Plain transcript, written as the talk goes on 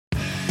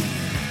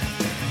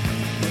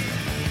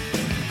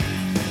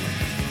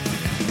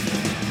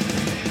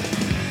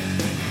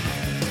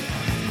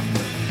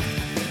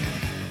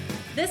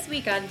This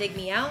week on Dig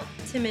Me Out,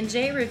 Tim and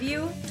Jay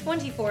review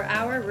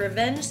 24-Hour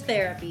Revenge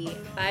Therapy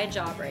by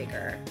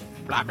Jawbreaker.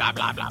 Blah, blah,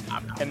 blah, blah, blah,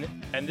 blah.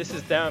 And this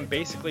is them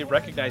basically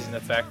recognizing the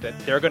fact that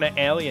they're going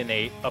to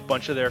alienate a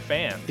bunch of their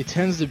fans. It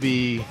tends to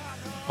be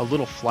a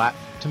little flat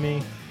to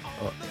me.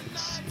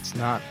 It's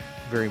not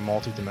very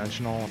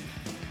multi-dimensional.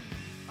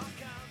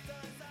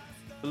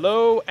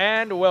 Hello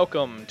and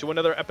welcome to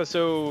another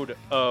episode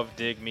of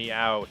Dig Me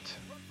Out.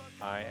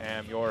 I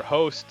am your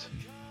host,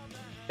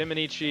 Tim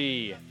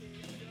Anici.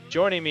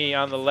 Joining me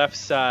on the left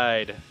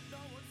side,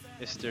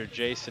 Mr.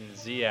 Jason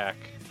Ziak.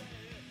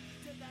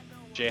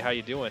 Jay, how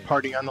you doing?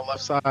 Party on the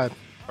left side.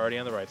 Party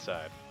on the right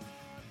side.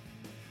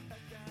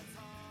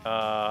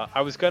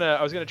 I was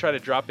gonna try to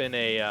drop in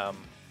a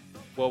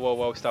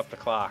whoa, stop the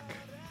clock.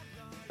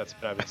 That's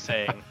what I've been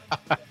saying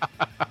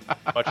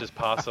much as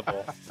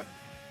possible.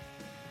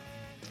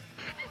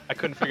 I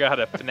couldn't figure out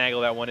how to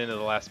finagle that one into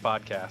the last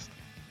podcast.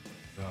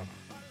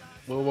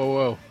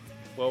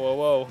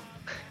 Whoa.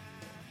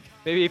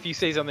 Maybe if you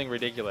say something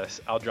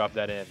ridiculous, I'll drop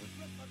that in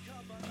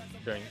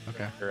during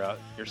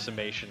your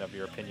summation of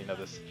your opinion of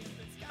this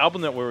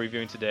album that we're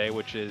reviewing today,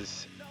 which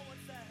is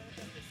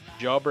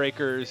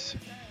Jawbreaker's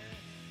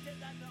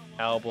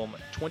album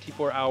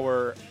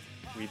 24-Hour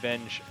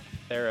Revenge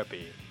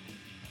Therapy.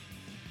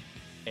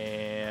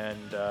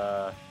 And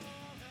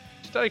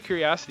just out of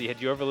curiosity, had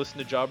you ever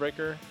listened to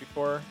Jawbreaker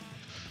before?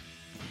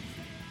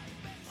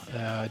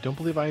 I don't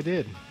believe I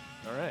did.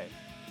 All right.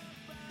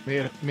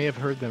 May have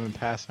heard them in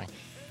passing.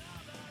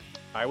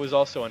 I was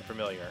also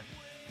unfamiliar.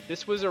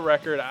 This was a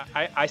record,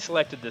 I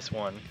selected this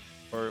one.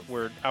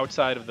 We're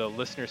outside of the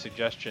listener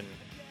suggestion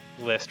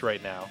list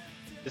right now.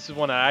 This is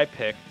one that I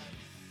picked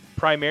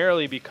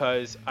primarily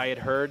because I had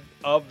heard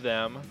of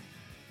them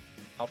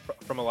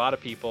from a lot of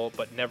people,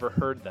 but never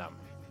heard them.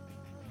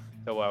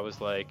 So I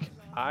was like,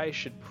 I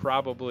should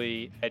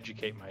probably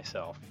educate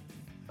myself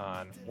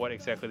on what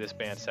exactly this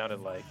band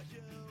sounded like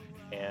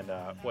and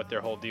what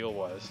their whole deal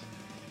was.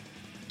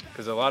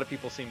 Because a lot of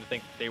people seem to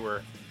think that they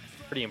were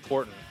pretty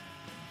important,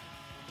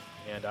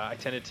 and I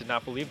tended to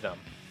not believe them.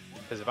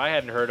 Because if I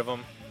hadn't heard of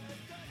them,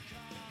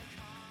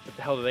 what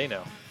the hell do they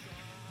know?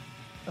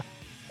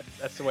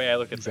 That's the way I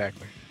look at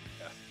exactly.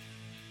 Yeah.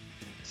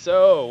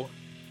 So,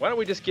 why don't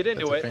we just get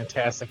into it? That's a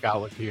fantastic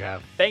outlook you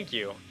have. Thank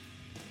you.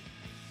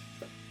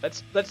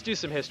 Let's do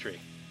some history.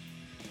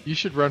 You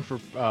should run for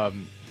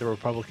the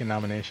Republican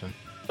nomination.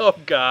 Oh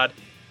God,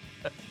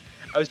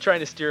 I was trying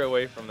to steer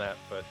away from that,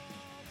 but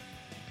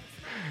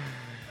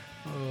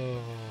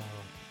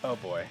oh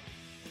boy.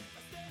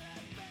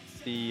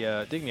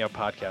 The Dig Me Out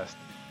podcast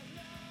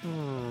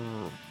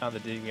on the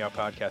Dig Me Out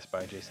podcast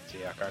by Jason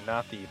Ziak are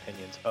not the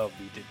opinions of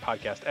the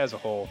podcast as a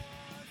whole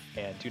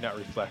and do not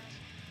reflect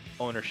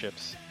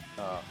ownership's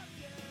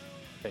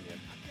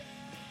opinion.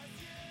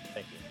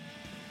 Thank you.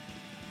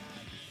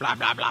 Blah,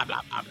 blah, blah,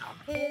 blah, blah, blah.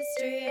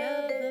 History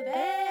of the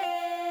band.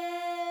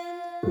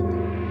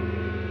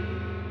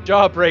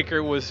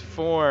 Jawbreaker was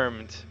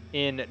formed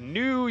in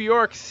New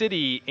York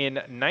City in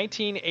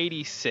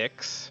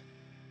 1986.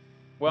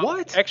 Well,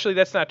 what? Actually,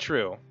 that's not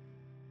true.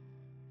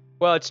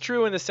 Well, it's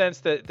true in the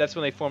sense that that's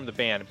when they formed the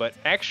band, but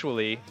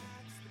actually,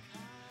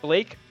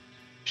 Blake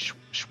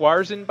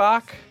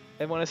Schwarzenbach,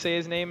 I want to say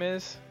his name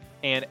is,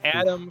 and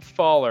Adam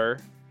Fowler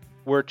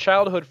were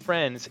childhood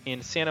friends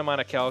in Santa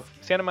Monica,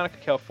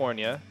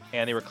 California,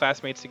 and they were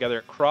classmates together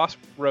at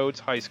Crossroads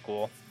High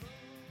School.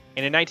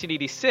 And in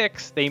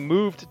 1986, they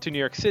moved to New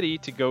York City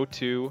to go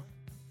to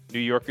New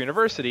York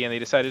University, and they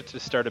decided to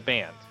start a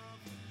band.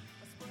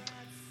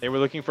 They were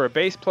looking for a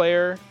bass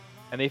player,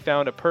 and they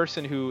found a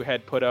person who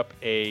had put up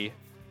a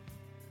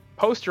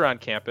poster on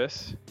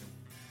campus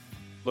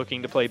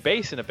looking to play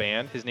bass in a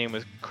band. His name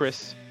was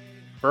Chris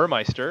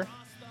Burmeister.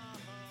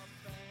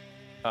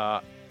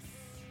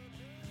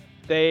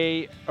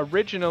 They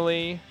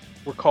originally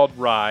were called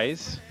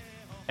Rise,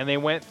 and they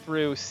went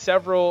through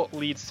several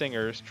lead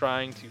singers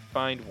trying to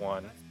find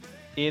one.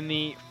 In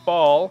the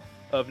fall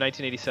of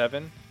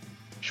 1987,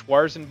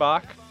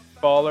 Schwarzenbach,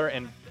 Fowler,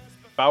 and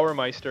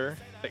Bauermeister,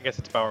 I guess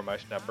it's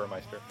Bauermeister, not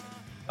Burmeister,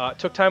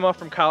 took time off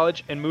from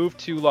college and moved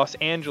to Los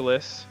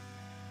Angeles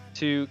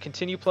to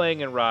continue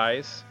playing in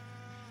Rise,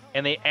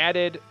 and they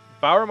added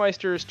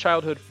Bauermeister's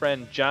childhood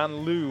friend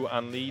John Liu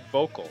on lead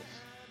vocals.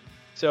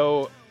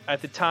 So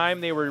at the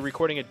time they were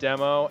recording a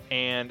demo,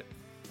 and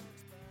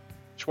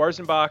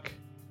Schwarzenbach,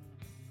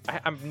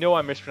 I know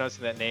I'm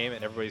mispronouncing that name,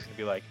 and everybody's going to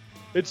be like,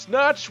 it's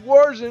not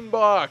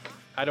Schwarzenbach!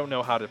 I don't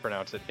know how to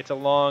pronounce it. It's a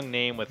long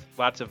name with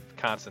lots of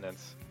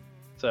consonants,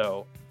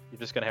 so you're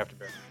just going to have to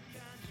bear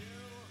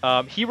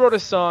with me. He wrote a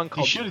song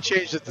called... You should have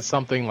changed it to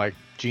something like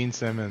Gene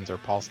Simmons or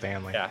Paul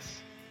Stanley. Yes.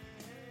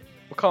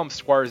 We'll call him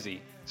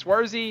Swarzy.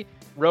 Swarzy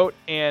wrote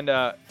and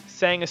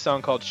sang a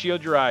song called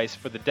Shield Your Eyes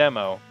for the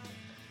demo,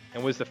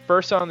 and was the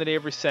first song that he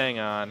ever sang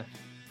on,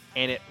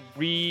 and it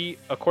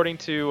according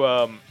to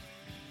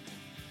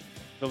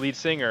the lead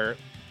singer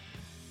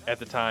at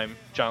the time,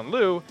 John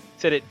Liu,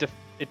 said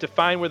it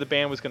defined where the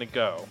band was going to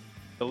go.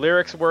 The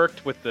lyrics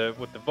worked with the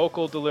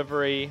vocal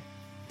delivery,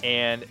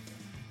 and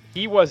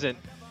he wasn't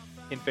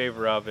in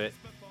favor of it.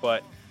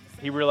 but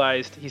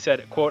he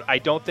said, quote, "I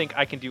don't think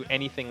I can do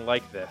anything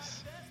like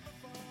this."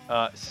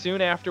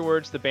 Soon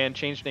afterwards, the band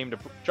changed name to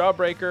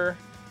Jawbreaker,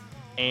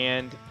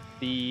 and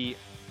the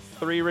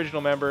 3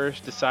 original members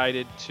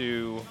decided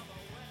to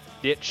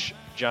ditch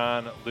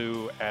John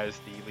Liu as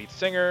the lead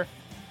singer.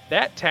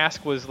 That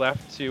task was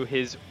left to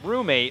his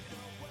roommate,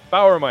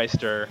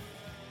 Bauermeister,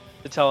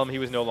 to tell him he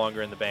was no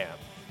longer in the band.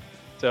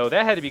 So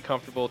that had to be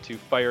comfortable to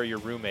fire your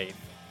roommate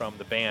from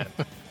the band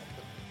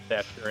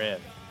that you're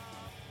in.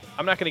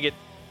 I'm not going to get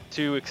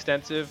too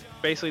extensive.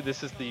 Basically,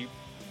 this is the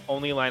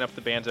only lineup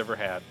the band's ever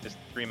had, just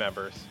 3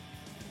 members.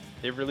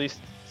 They've released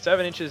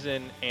 7 inches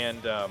and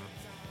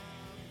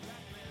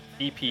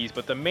EPs,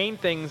 but the main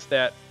things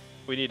that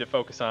we need to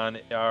focus on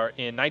are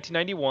in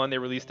 1991, they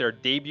released their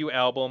debut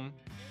album,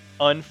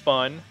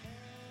 Unfun,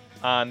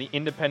 on the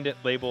independent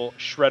label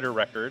Shredder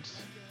Records.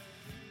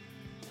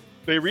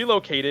 They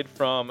relocated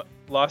from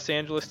Los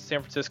Angeles to San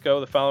Francisco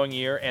the following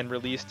year and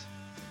released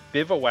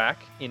Bivouac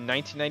in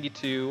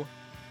 1992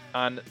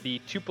 on the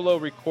Tupelo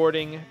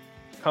Recording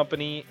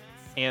Company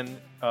and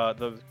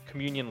the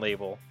Communion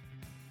label.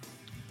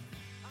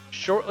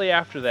 Shortly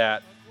after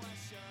that,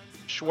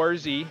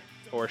 Schwarzy,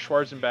 or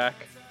Schwarzenbach,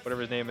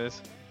 whatever his name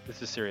is,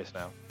 this is serious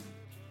now,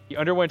 he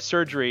underwent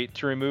surgery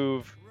to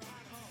remove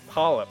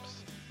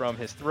polyps from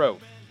his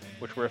throat,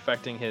 which were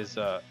affecting his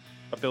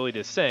ability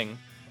to sing.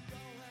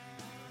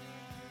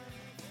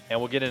 And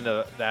we'll get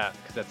into that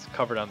because that's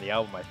covered on the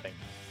album, I think.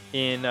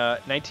 In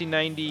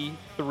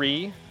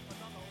 1993,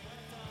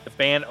 the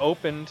band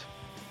opened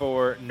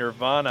for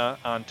Nirvana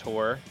on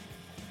tour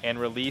and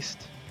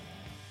released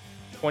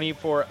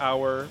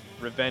 24-Hour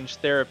Revenge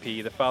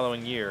Therapy the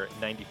following year,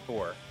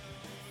 94.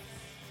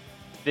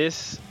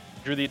 This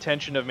drew the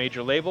attention of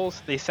major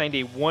labels. They signed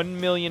a $1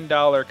 million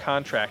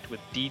contract with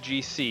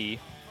DGC,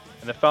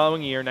 and the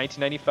following year,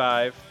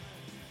 1995,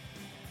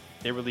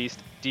 they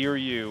released Dear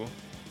You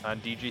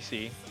on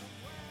DGC.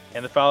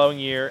 And the following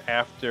year,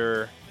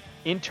 after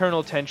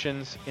internal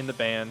tensions in the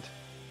band,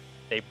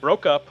 they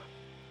broke up,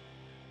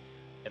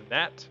 and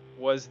that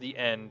was the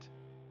end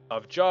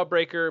of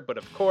Jawbreaker. But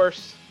of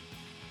course,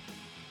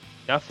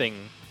 nothing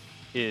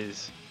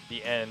is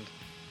the end.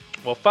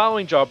 Well,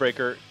 following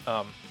Jawbreaker,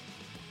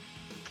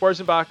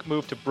 Schwarzenbach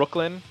moved to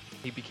Brooklyn.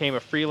 He became a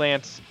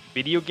freelance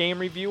video game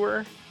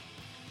reviewer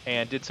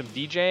and did some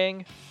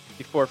DJing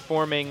before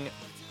forming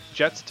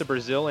Jets to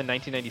Brazil in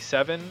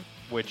 1997,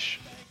 which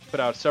put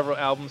out several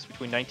albums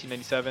between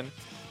 1997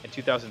 and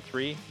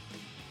 2003.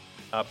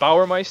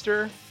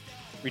 Bauermeister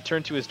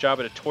returned to his job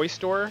at a toy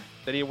store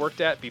that he worked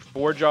at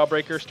before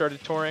Jawbreaker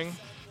started touring.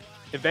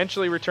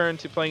 Eventually returned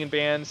to playing in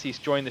bands. He's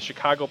joined the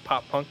Chicago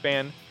pop-punk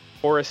band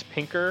Horace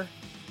Pinker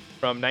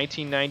from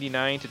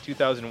 1999 to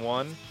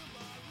 2001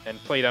 and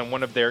played on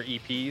one of their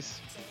EPs.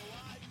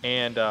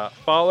 And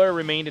Fowler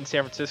remained in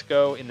San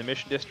Francisco in the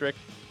Mission District.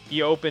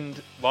 He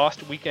opened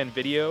Lost Weekend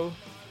Video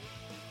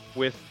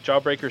with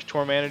Jawbreaker's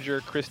tour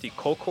manager, Christy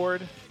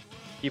Colcord.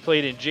 He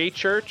played in J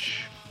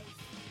Church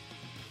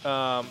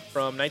from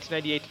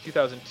 1998 to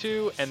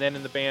 2002, and then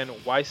in the band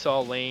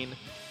Wysall Lane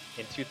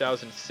in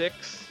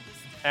 2006.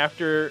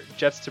 After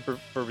Jets to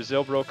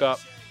Brazil broke up,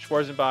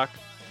 Schwarzenbach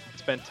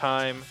spent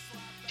time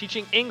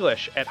teaching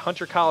English at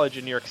Hunter College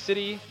in New York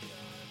City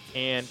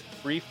and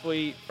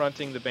briefly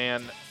fronting the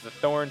band The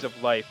Thorns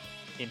of Life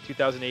in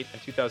 2008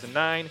 and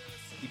 2009.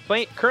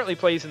 He currently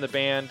plays in the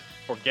band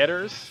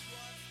Forgetters.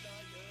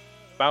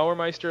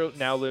 Bauermeister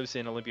now lives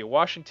in Olympia,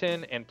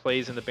 Washington, and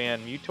plays in the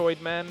band Mutoid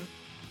Men.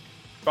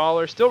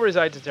 Fowler still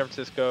resides in San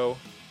Francisco,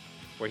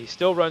 where he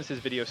still runs his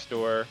video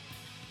store,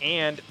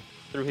 and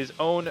through his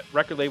own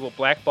record label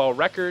Black Ball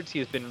Records, he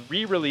has been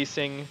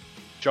re-releasing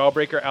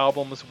Jawbreaker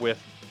albums with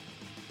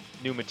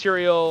new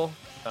material,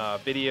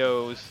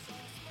 videos,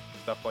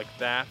 stuff like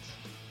that.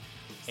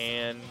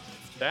 And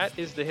that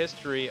is the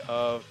history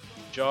of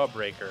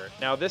Jawbreaker.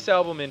 Now, this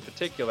album in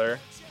particular,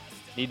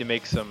 need to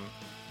make some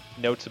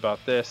notes about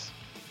this,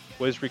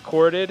 was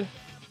released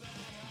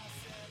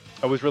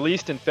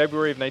in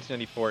February of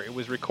 1994. It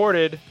was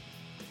recorded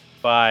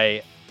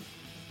by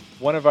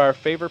one of our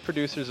favorite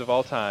producers of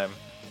all time,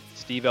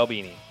 Steve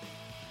Albini.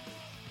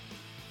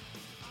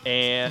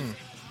 And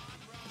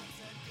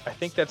I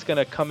think that's going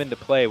to come into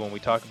play when we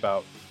talk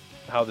about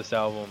how this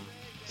album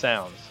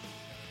sounds,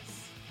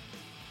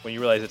 when you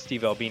realize that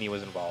Steve Albini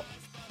was involved.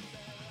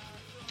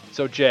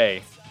 So,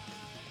 Jay,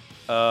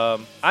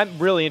 I'm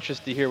really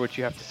interested to hear what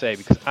you have to say,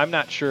 because I'm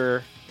not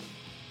sure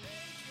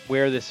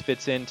where this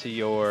fits into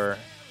your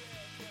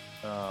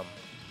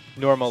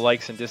normal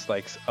likes and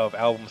dislikes of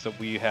albums that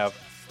we have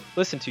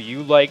listened to.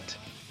 You liked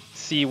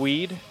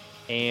Seaweed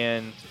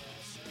and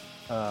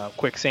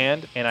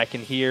Quicksand, and I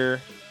can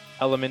hear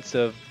elements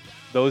of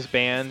those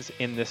bands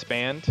in this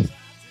band.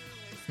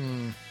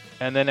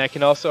 And then I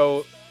can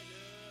also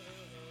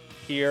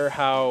hear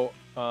how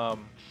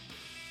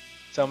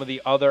some of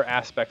the other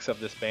aspects of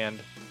this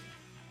band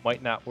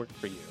might not work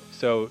for you.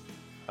 So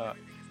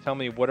tell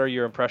me, what are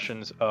your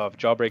impressions of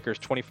Jawbreaker's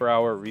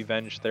 24-Hour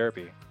Revenge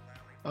Therapy?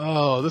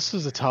 Oh, this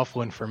is a tough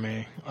one for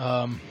me.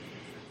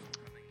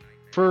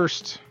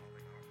 First,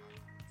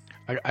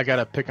 I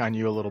gotta pick on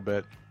you a little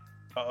bit.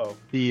 Uh-oh.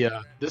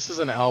 This is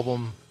an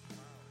album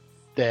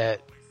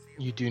that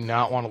you do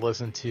not want to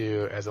listen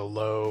to as a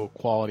low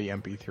quality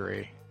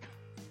MP3.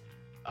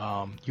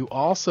 You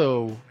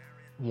also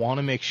want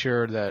to make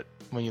sure that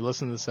when you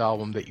listen to this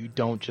album that you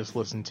don't just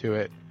listen to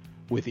it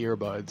with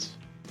earbuds.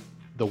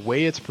 The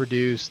way it's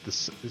produced,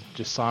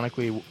 just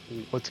sonically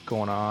what's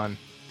going on,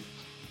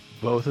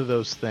 both of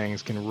those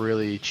things can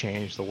really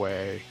change the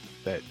way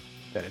that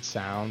it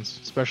sounds,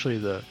 especially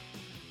the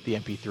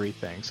MP3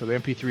 thing. So the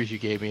MP3s you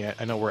gave me,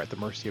 I know we're at the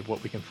mercy of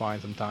what we can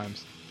find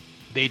sometimes.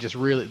 They just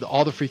really,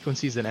 all the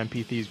frequencies that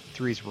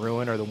MP3s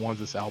ruin are the ones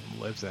this album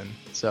lives in.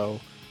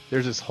 So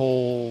there's this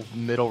whole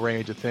middle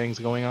range of things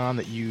going on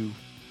that you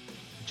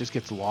just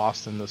gets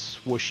lost in the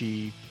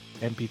swooshy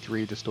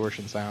MP3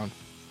 distortion sound.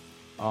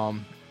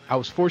 I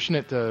was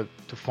fortunate to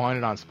find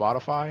it on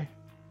Spotify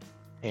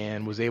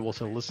and was able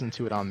to listen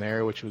to it on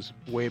there, which was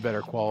way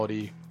better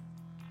quality.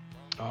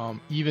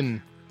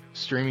 Even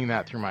streaming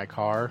that through my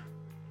car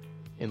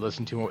and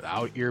listening to it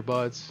without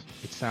earbuds,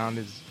 it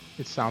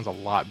sounds a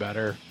lot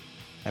better,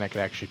 and I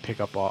could actually pick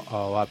up a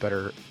lot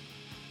better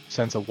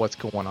sense of what's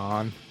going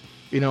on.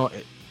 You know,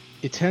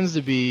 it tends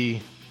to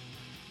be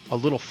a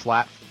little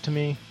flat to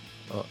me.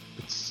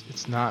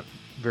 It's not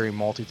very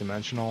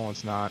multi-dimensional.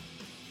 It's not,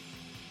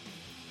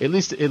 at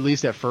least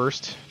at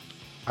first.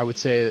 I would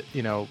say,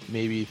 you know,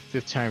 maybe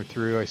fifth time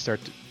through, I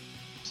start to,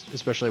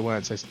 especially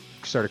once I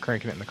started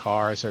cranking it in the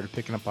car, I started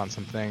picking up on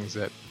some things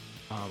that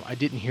I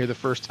didn't hear the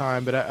first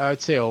time. But I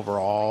would say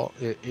overall,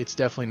 it's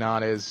definitely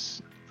not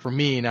as, for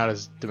me, not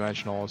as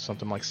dimensional as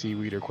something like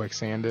Seaweed or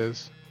Quicksand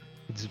is.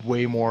 It's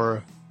way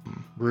more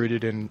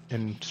rooted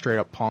in straight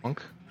up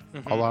punk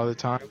a lot of the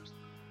times.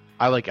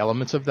 I like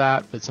elements of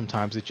that, but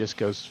sometimes it just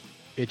goes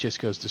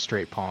to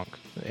straight punk,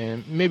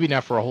 and maybe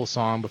not for a whole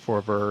song, but for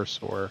a verse,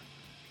 or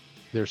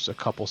there's a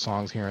couple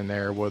songs here and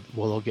there where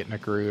they'll get in a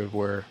groove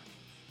where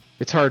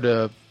it's hard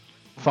to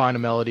find a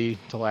melody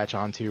to latch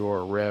onto, or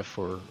a riff,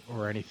 or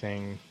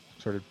anything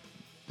sort of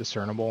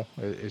discernible.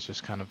 It's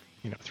just kind of,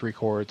 you know, three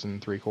chords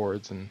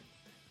and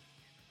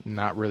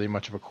not really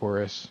much of a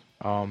chorus.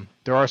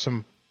 There are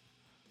some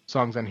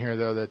songs on here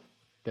though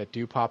that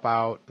do pop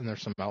out, and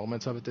there's some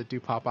elements of it that do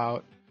pop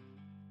out.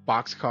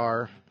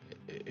 Boxcar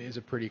is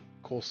a pretty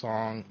cool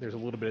song. There's a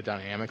little bit of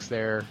dynamics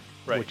there,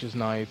 right, which is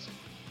nice.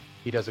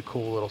 He does a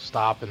cool little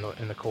stop in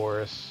the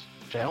chorus.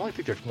 Which I only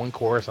think there's one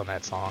chorus on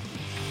that song.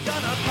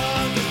 Gonna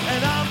punk,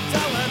 and I'm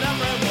telling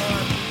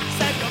everyone,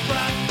 save your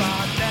breath,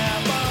 but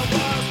never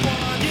was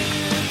one. You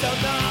don't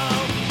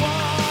know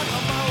what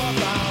I'm all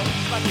about.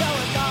 My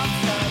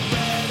helicopter and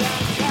red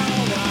and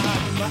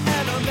color. My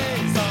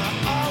enemies are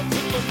all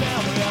too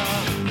familiar.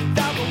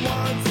 They're the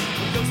ones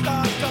who can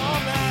start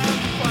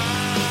calling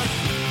crap.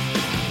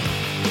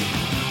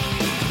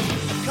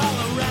 I call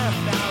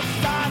around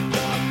outside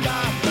the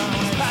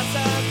guidelines.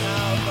 Passing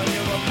out when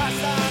you were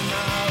passing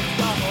out.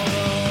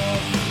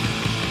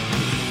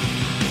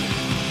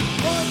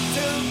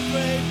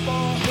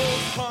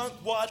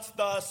 What's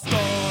the score?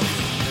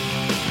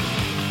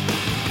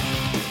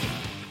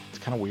 It's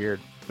kind of weird,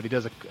 but he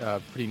does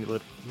a pretty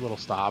little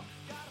stop,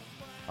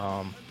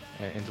 and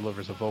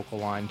delivers a vocal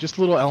line. Just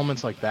little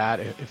elements like that.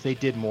 If they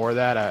did more of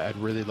that, I'd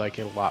really like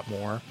it a lot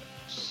more.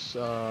 6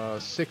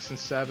 and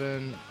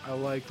 7 I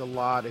liked a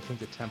lot. I think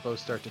the tempos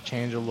start to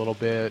change a little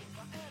bit,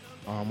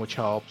 which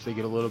helps. They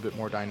get a little bit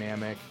more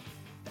dynamic.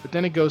 But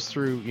then it goes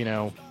through, you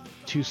know,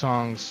 2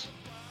 songs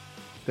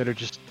that are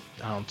just,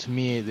 to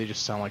me, they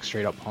just sound like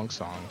straight up punk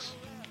songs.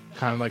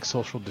 Kind of like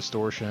Social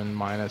Distortion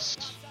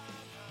minus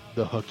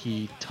the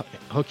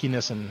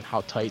hookiness and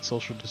how tight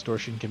Social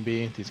Distortion can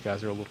be. These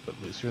guys are a little bit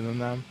looser than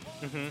them.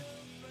 Mm-hmm.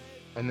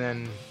 And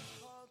then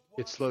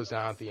it slows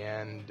down at the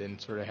end and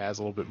sort of has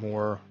a little bit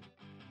more,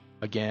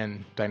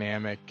 again,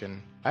 dynamic.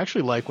 And I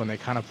actually like when they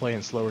kind of play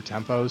in slower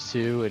tempos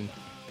too, and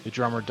the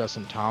drummer does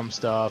some tom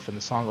stuff, and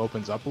the song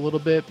opens up a little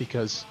bit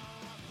because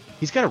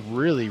he's got a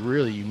really,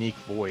 really unique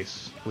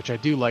voice, which I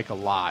do like a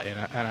lot. And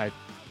I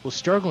was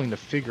struggling to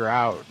figure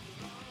out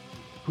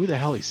who the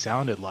hell he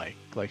sounded like.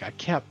 Like, I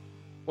kept...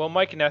 Well,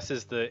 Mike Ness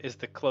is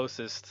the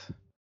closest.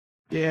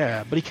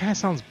 Yeah, but he kind of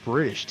sounds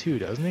British too,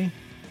 doesn't he?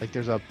 Like,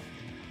 there's a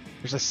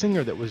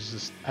singer that was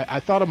just... I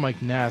thought of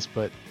Mike Ness,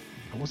 but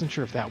I wasn't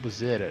sure if that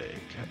was it.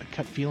 I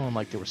kept feeling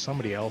like there was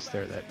somebody else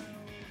there that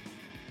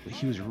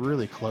he was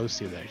really close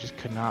to, that I just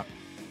could not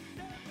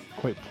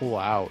quite pull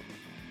out.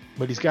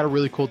 But he's got a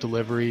really cool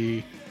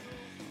delivery.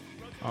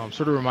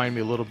 Sort of reminded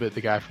me a little bit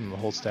the guy from the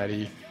Hold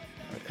Steady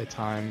at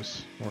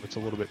times, where it's a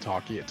little bit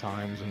talky at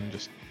times, and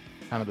just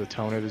kind of the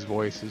tone of his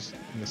voice is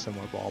in a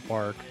similar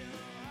ballpark.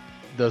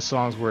 Those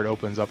songs where it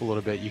opens up a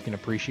little bit, you can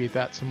appreciate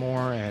that some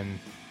more, and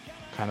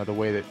kind of the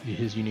way that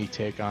his unique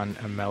take on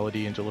a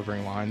melody and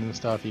delivering lines and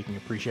stuff, you can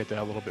appreciate that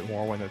a little bit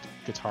more when the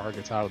guitar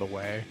gets out of the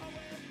way.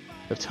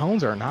 The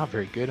tones are not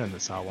very good in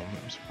this album.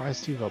 I'm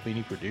surprised Steve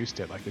Albini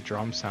produced it. Like, the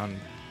drums sound,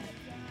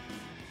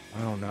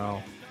 I don't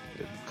know,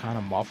 kind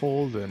of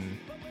muffled, and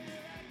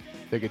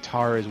the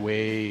guitar is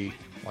way,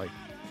 like,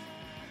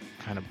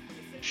 kind of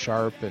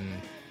sharp and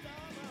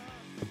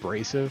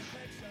abrasive.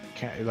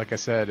 can, like I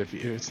said, if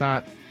it's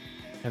not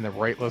in the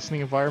right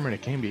listening environment,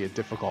 it can be a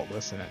difficult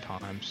listen at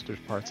times. There's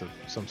parts of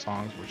some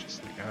songs where it's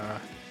just like,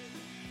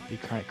 you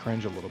kind of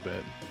cringe a little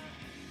bit.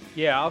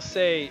 Yeah, I'll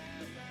say,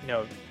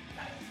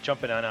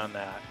 jumping on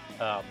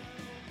that,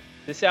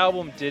 this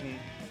album didn't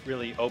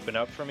really open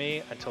up for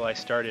me until I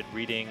started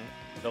reading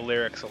the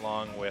lyrics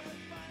along with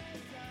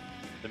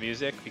the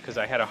music, because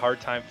I had a hard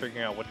time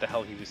figuring out what the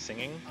hell he was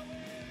singing.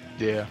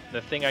 Yeah.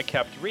 The thing I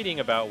kept reading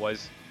about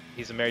was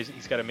he's amazing.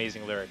 He's got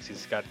amazing lyrics.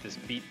 He's got this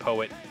beat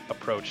poet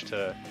approach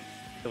to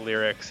the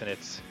lyrics, and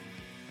it's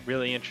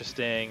really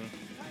interesting.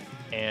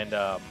 And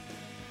I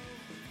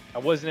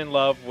wasn't in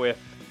love with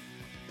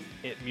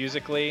it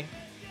musically.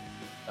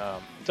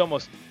 It's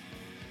almost,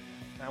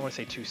 I don't want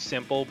to say too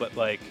simple, but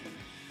like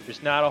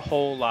there's not a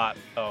whole lot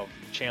of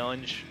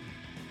challenge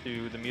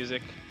to the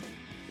music.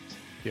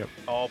 It's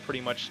all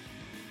pretty much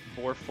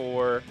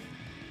 4/4,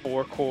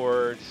 4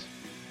 chords,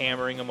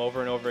 hammering them over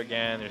and over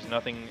again. There's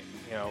nothing,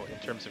 in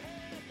terms of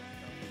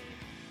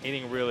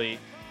anything really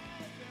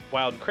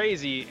wild and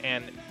crazy.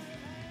 And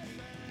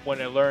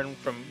what I learned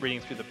from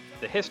reading through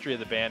the history of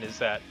the band is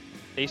that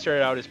they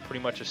started out as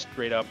pretty much a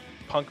straight up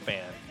punk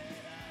band,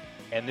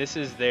 and this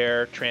is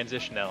their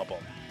transition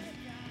album.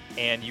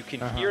 And you can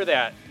hear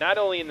that not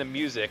only in the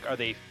music are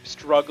they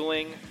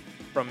struggling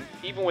from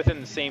even within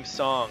the same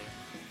song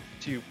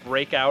to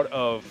break out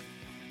of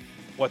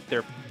what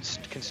their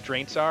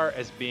constraints are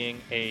as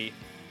being a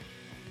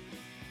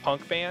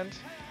punk band,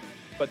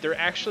 but they're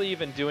actually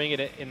even doing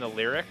it in the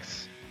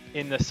lyrics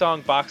in the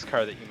song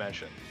Boxcar that you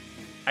mentioned.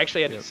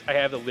 Actually, I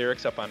have the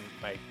lyrics up on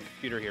my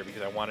computer here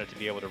because I wanted to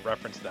be able to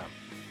reference them.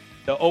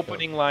 The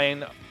opening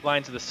lines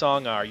of the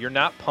song are, "You're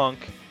not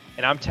punk,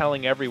 and I'm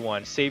telling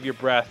everyone, save your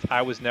breath,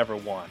 I was never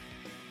one."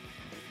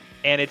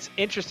 And it's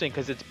interesting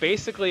because it's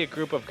basically a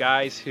group of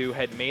guys who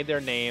had made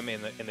their name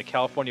in the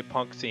California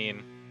punk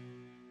scene,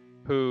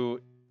 who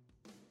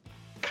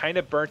kind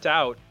of burnt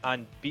out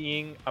on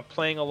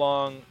playing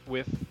along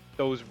with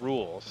those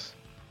rules.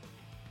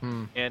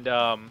 And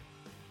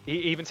he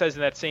even says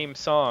in that same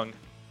song,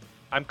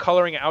 "I'm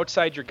coloring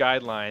outside your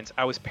guidelines.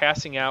 I was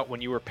passing out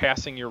when you were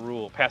passing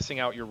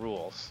out your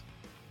rules."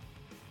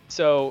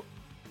 So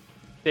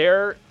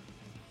they're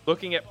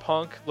looking at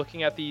punk,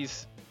 looking at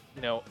these,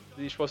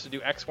 they're supposed to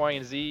do X, Y,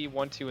 and Z,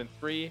 1, 2, and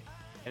 3,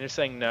 and they're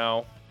saying,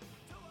 no,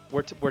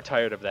 we're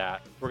tired of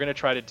that. We're going to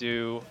try to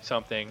do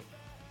something.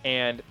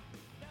 And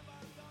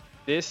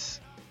this,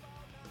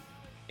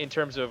 in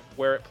terms of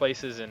where it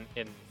places in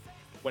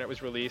when it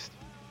was released,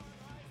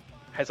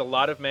 has a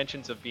lot of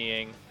mentions of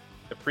being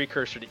the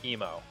precursor to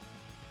emo.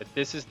 That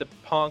this is the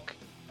punk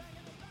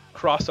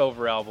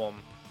crossover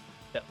album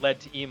that led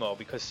to emo,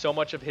 because so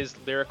much of his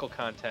lyrical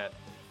content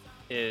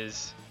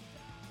is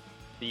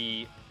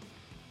the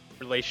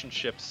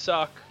relationships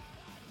suck,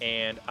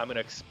 and I'm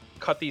going to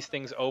cut these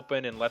things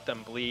open and let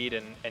them bleed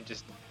and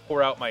just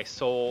pour out my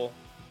soul.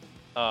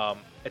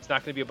 It's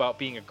not going to be about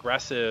being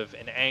aggressive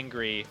and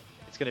angry.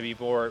 It's going to be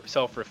more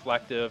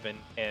self-reflective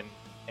and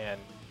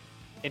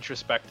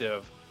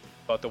introspective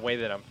about the way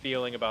that I'm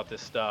feeling about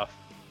this stuff.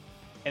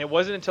 And it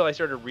wasn't until I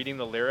started reading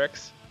the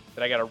lyrics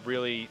that I got a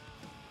really,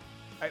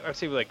 I would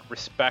say, like,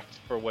 respect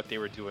for what they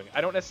were doing.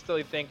 I don't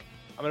necessarily think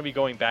I'm going to be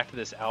going back to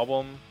this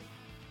album.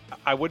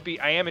 I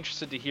am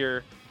interested to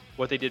hear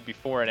what they did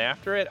before and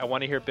after it. I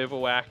want to hear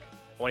Bivouac.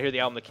 I want to hear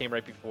the album that came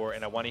right before,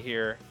 and I want to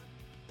hear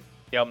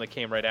the album that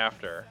came right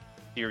after,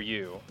 Dear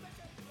You.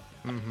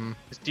 Mm-hmm.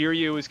 Dear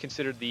You is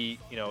considered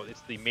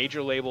it's the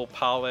major label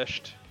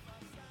polished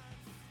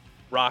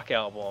rock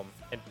album,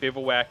 and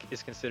Bivouac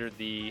is considered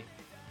the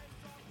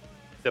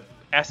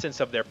essence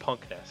of their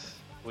punkness.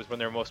 It was when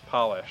they were most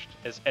polished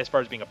as far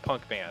as being a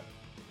punk band.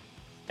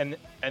 And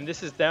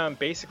this is them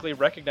basically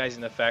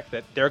recognizing the fact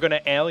that they're going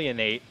to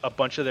alienate a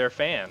bunch of their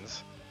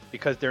fans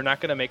because they're not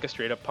going to make a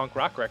straight up punk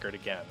rock record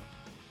again.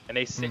 And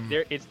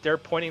they're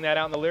pointing that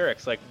out in the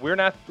lyrics, like, we're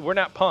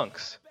not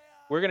punks.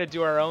 We're going to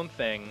do our own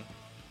thing,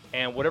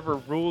 and whatever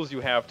rules you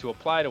have to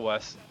apply to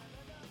us,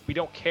 we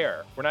don't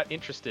care. We're not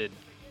interested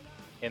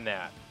in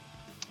that.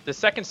 The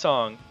second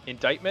song,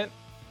 Indictment,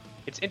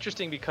 it's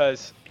interesting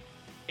because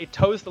it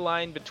toes the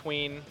line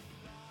between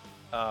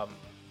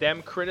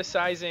them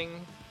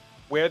criticizing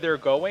where they're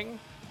going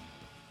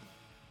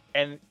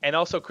and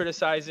also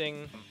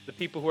criticizing the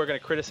people who are going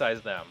to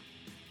criticize them.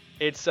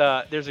 It's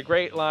there's a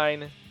great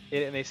line,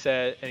 and he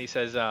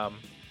says, "Our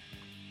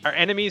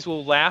enemies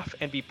will laugh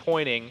and be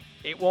pointing.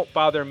 It won't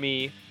bother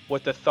me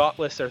what the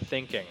thoughtless are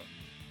thinking.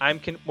 I'm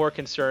more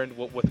concerned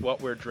with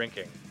what we're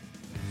drinking."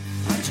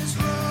 I just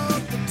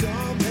wrote the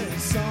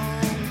dumbest song.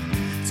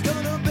 It's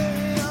gonna be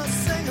a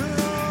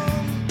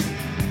sing-along.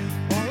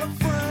 All our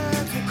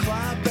friends will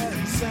clap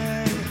and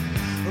sing.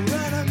 Our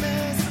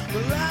enemies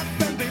will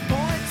laugh and be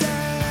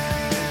pointing.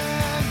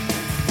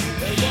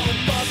 They won't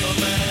bother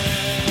me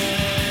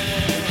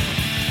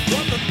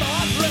what the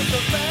thoughtless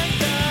are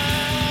thinking.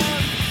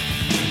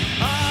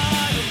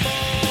 I am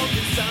more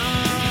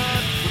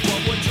concerned with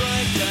what we're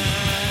drinking.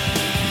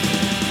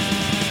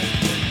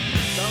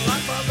 The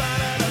life I've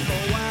had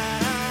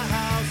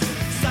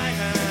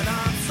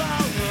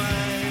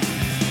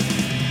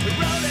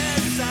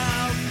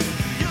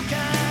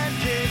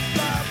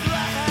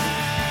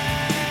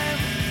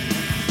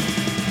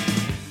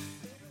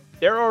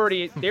they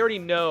already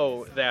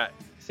know that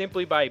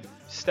simply by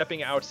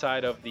stepping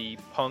outside of the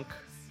punk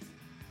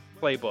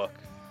playbook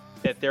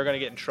that they're going to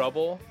get in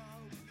trouble.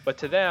 But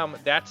to them,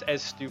 that's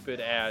as stupid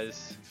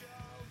as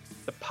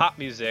the pop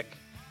music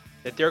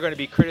that they're going to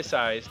be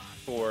criticized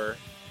for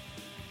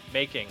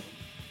making.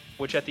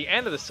 Which at the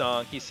end of the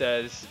song, he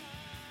says,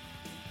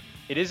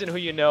 "It isn't who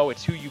you know,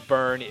 it's who you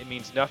burn. It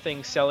means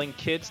nothing selling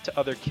kids to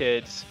other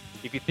kids.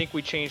 If you think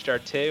we changed our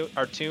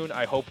tune,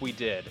 I hope we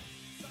did."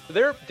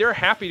 So they're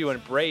happy to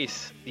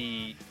embrace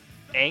the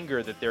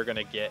anger that they're going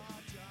to get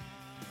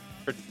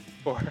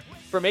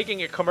for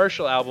making a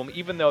commercial album,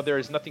 even though there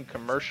is nothing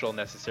commercial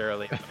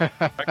necessarily in the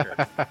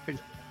record.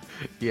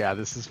 Yeah,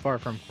 this is far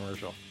from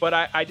commercial. But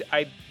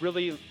I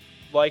really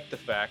like the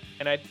fact,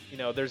 and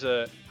there's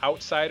a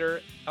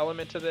outsider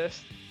element to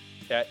this,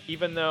 that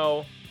even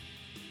though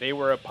they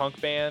were a punk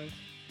band,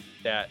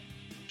 that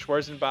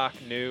Schwarzenbach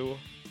knew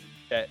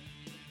that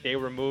they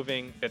were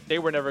moving, that they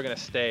were never going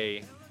to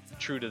stay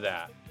true to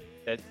that.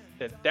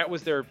 That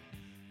was their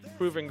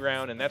proving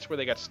ground, and that's where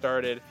they got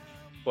started.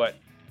 But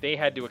they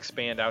had to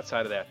expand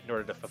outside of that in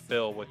order to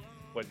fulfill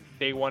what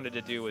they wanted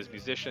to do as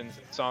musicians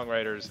and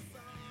songwriters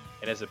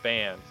and as a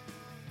band.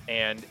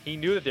 And he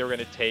knew that they were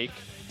going to take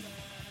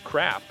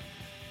crap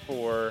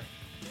for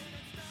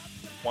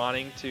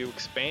wanting to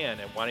expand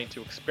and wanting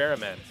to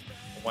experiment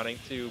and wanting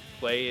to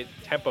play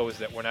tempos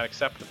that were not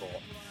acceptable.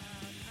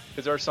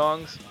 Because there are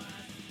songs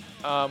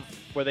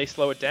where they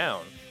slow it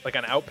down, like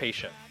on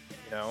Outpatient,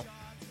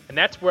 And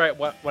that's where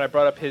when I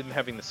brought up him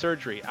having the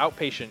surgery,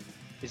 Outpatient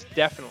is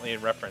definitely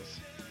in reference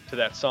to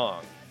that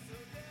song.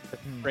 It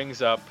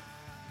brings up,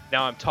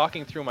 "Now I'm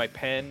talking through my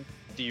pen.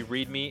 Do you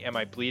read me? Am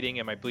I bleeding?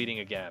 Am I bleeding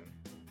again?"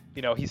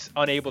 He's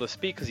unable to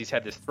speak because he's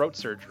had this throat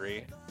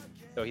surgery.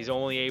 So he's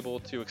only able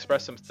to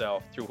express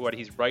himself through what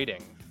he's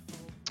writing.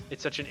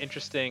 It's such an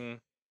interesting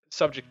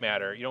subject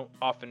matter. You don't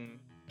often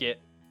get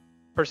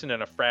a person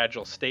in a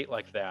fragile state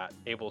like that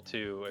able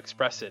to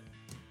express it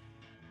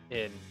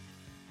in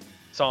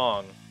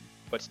song,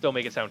 but still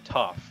make it sound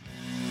tough.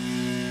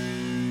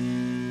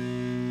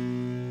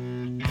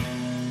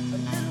 A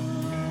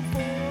little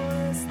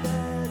voice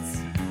that's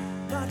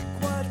not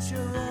quite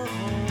your own.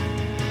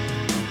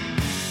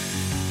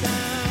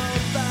 Down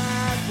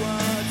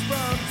backwards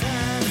from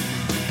 10.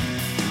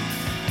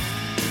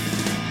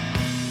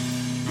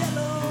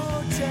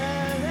 Yellow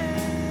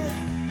cherry,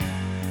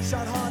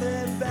 shot hard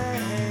in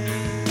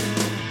vain.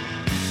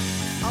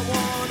 I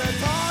wanna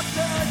talk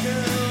to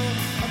you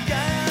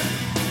again.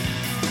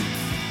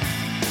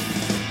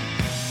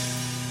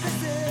 This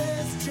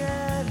is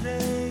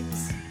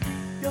Jennings,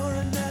 you're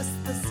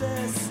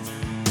anesthetist.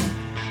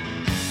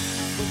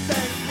 We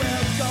think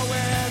we're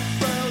going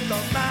through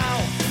the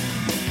mouth.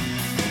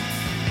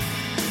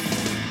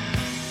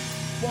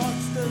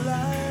 Watch the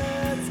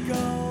lights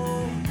go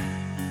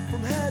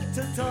from head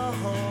to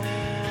toe.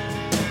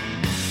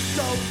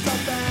 Doped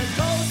up and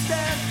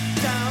coasting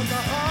down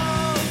the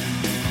hall.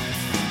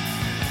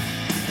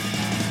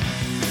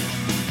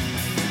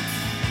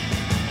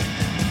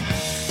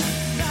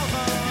 Now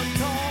I'm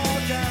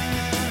talking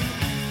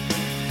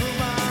through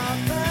my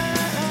pen.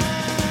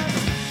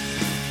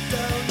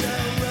 Don't you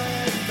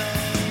read me?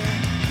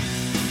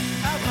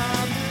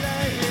 I'm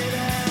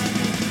bleeding.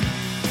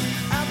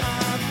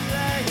 I'm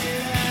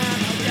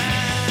bleeding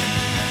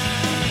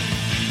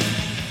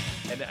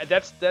again. And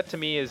that to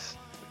me is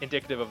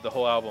indicative of the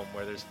whole album,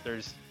 where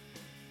there's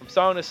from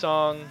song to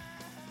song,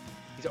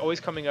 he's always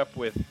coming up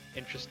with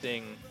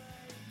interesting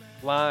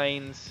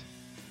lines,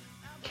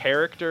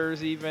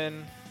 characters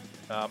even.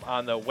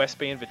 On the West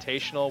Bay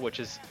Invitational, which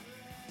is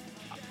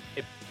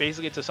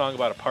basically it's a song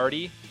about a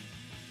party,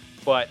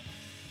 but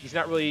he's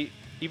not really,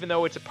 even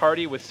though it's a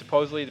party with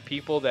supposedly the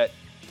people that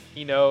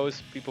he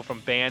knows, people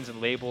from bands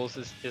and labels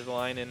is the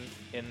line in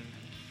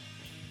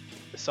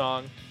the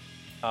song.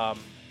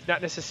 It's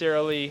not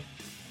necessarily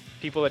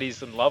people that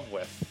he's in love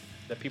with,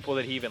 the people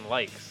that he even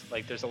likes.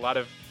 Like there's a lot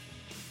of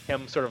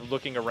him sort of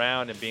looking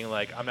around and being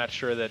like, I'm not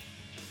sure that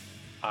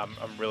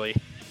I'm really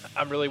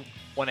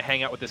want to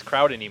hang out with this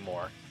crowd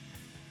anymore.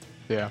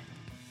 Yeah.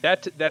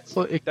 That's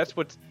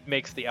what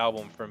makes the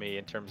album for me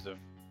in terms of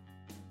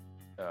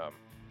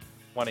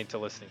wanting to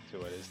listen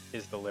to it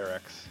is the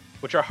lyrics,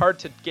 which are hard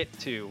to get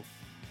to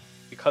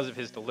because of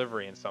his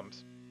delivery in some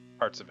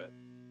parts of it.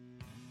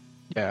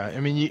 Yeah, I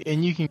mean,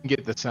 you can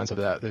get the sense of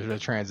that. There's a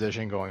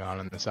transition going on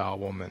in this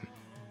album, and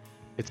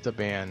it's the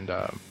band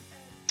a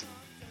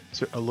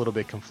little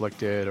bit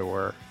conflicted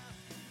or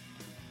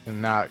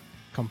not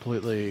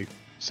completely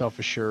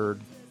self-assured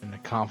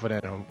and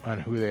confident on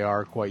who they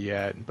are quite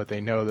yet, but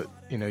they know that,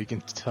 you can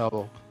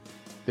tell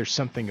there's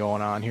something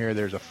going on here.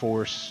 There's a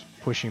force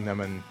pushing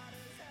and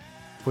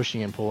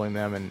pulling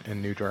them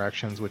in new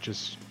directions, which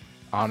is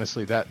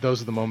honestly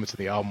those are the moments of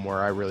the album where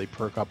I really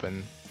perk up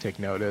and take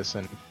notice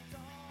and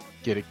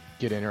get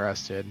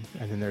interested.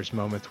 And then there's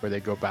moments where they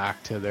go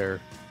back to their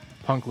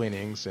punk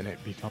leanings and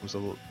it becomes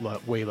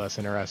way less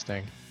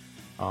interesting.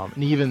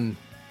 And even,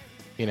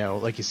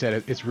 like you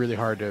said, it's really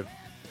hard to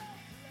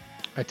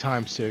at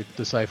times to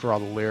decipher all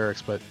the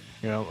lyrics, but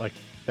like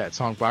that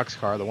song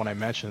Boxcar, the one I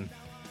mentioned,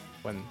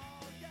 when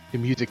the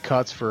music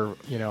cuts for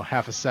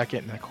half a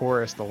second in the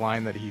chorus, the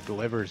line that he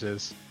delivers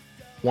is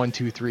 1,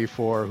 2, 3,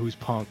 4, who's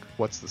punk,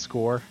 what's the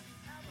score?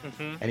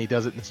 Mm-hmm. And he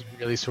does it in this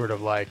really sort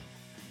of like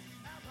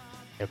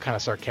kind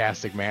of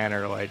sarcastic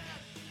manner, like,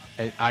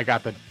 and I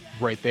got the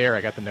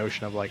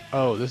notion of like,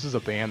 oh, this is a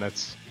band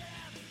that's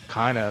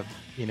kind of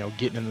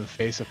getting in the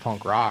face of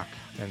punk rock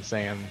and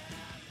saying,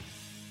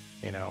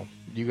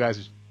 you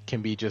guys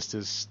can be just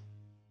as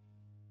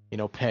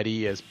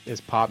petty as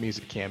pop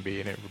music can be,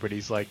 and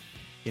everybody's like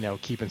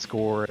keeping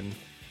score and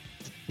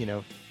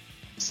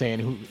saying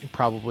who,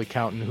 probably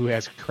counting who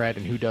has cred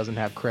and who doesn't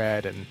have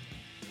cred,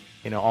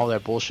 and all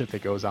that bullshit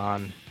that goes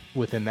on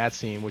within that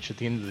scene, which at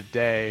the end of the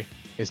day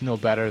is no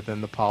better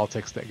than the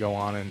politics that go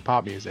on in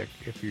pop music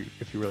if you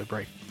really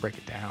break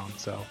it down.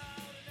 So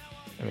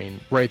I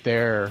mean, right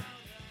there,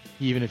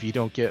 even if you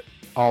don't get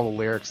all the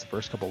lyrics the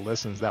first couple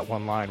listens, that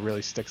one line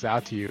really sticks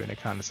out to you, and it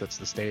kind of sets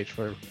the stage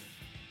for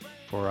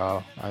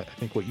I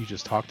think what you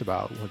just talked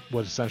about,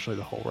 what essentially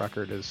the whole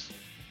record is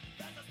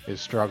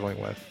struggling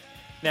with.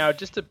 Now,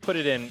 just to put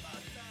it in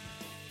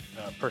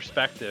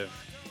perspective,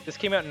 this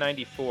came out in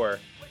 '94.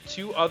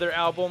 2 other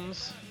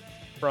albums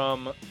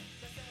from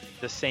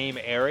the same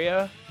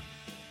area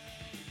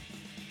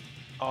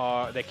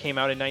that came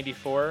out in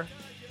 '94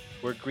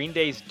 were Green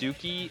Day's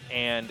Dookie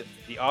and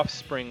The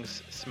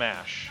Offspring's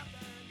Smash,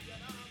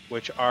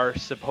 which are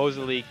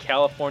supposedly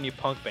California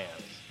punk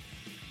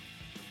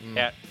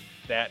bands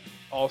that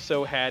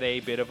also had a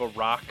bit of a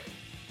rock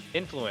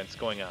influence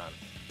going on.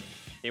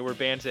 They were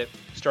bands that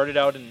started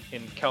out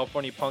in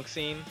California punk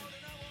scene,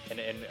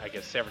 and I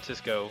guess San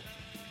Francisco,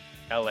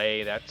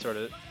 LA, that sort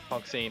of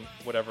punk scene,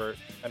 whatever.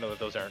 I know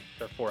that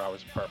they're 4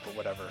 hours apart, but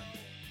whatever.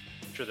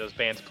 I'm sure those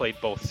bands played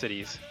both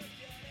cities.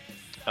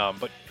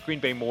 But Green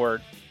Bay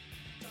more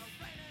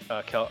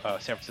San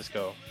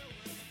Francisco.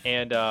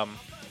 And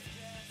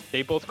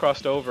they both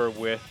crossed over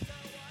with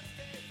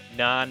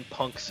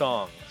non-punk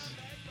songs.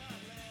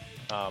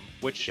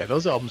 Which, yeah,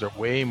 those albums are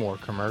way more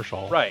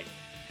commercial. Right.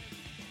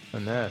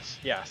 Than this.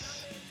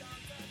 Yes.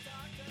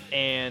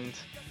 And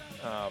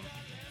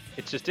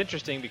it's just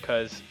interesting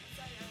because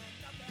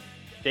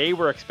they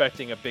were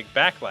expecting a big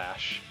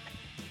backlash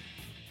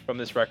from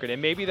this record,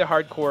 and maybe the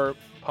hardcore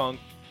punk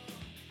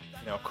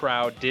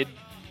crowd did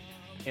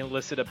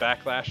elicit a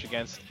backlash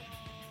against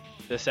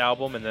this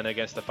album and then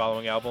against the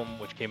following album,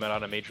 which came out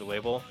on a major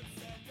label.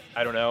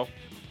 I don't know.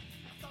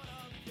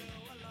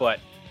 But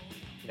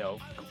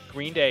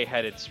Green Day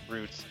had its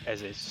roots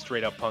as a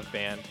straight up punk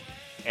band,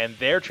 and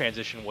their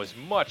transition was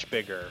much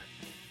bigger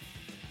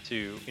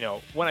to,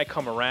 When I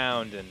Come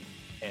Around and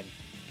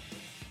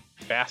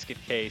Basket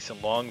Case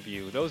and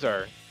Longview. Those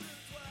are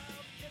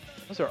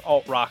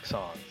alt rock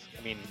songs.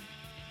 I mean,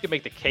 you could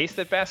make the case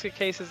that Basket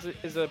Case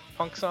is a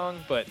punk song,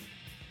 but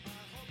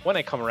When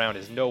I Come Around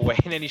is no way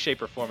in any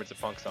shape or form it's a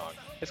punk song.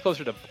 It's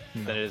closer to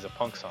than it is a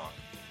punk song.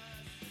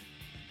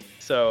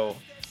 So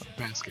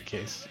Basket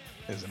Case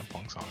isn't a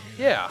punk song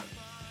either. Yeah.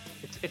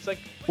 It's like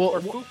more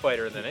Foo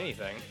Fighter than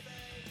anything.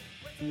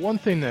 One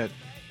thing that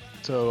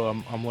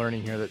I'm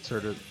learning here that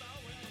sort of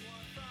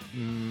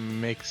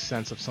makes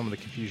sense of some of the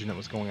confusion that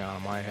was going on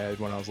in my head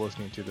when I was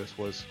listening to this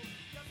was,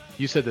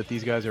 you said that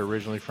these guys are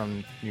originally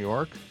from New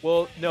York?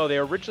 Well, no,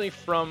 they're originally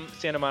from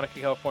Santa Monica,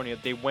 California.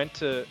 They went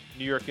to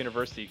New York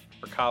University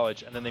for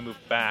college, and then they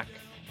moved back.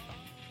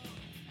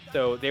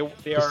 So they are...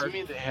 To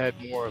me, they had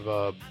more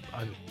of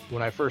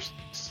when I first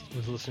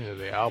was listening to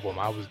the album,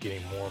 I was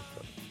getting more of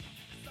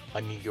a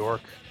New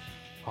York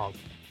punk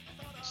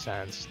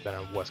sense than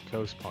a West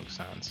Coast punk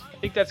sense. I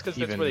think that's because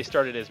that's where they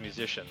started as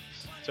musicians.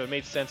 So it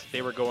made sense that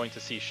they were going to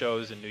see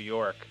shows in New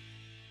York.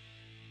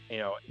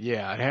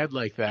 Yeah, it had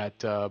like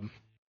that, a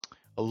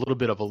little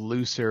bit of a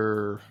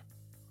looser,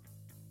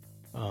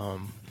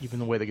 even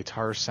the way the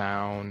guitars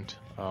sound,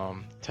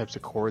 types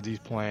of chords he's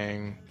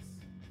playing,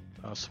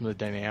 some of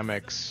the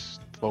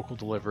dynamics, vocal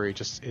delivery,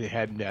 just it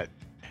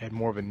had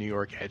more of a New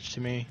York edge to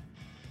me.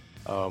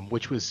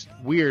 Which was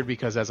weird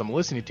because as I'm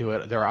listening to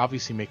it, they're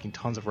obviously making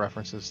tons of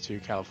references to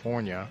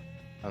California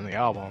on the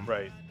album.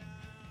 Right.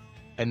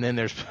 And then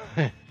there's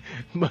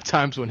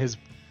times when his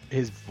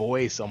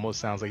voice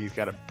almost sounds like he's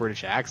got a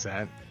British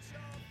accent.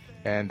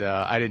 And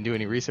I didn't do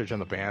any research on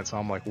the band, so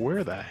I'm like,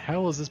 where the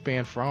hell is this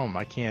band from?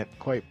 I can't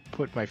quite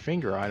put my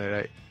finger on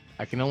it.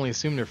 I can only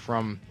assume they're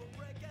from,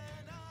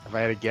 if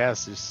I had to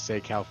guess, just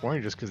say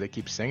California just because they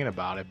keep singing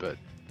about it. But,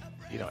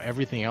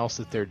 everything else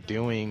that they're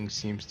doing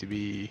seems to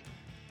be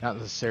not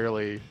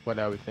necessarily what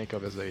I would think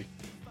of as I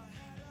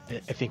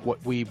think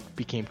what we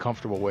became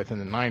comfortable with in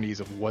the 90s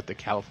of what the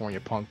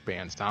California punk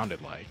band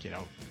sounded like, and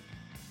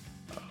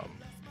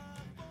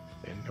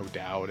No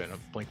Doubt and a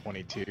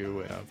Blink-182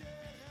 and a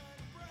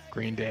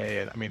Green Day,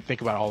 and I mean,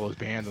 think about all those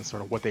bands and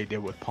sort of what they did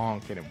with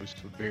punk, and it was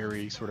a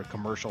very sort of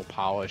commercial,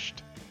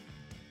 polished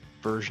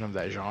version of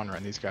that genre,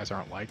 and these guys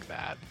aren't like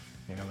that.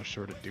 They're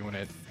sort of doing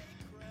it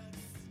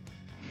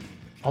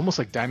almost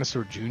like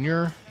Dinosaur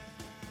Jr.,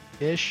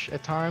 ish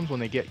at times when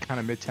they get kind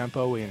of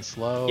mid-tempo and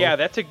slow. Yeah,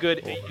 that's a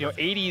good.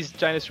 80s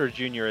Dinosaur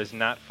Jr. is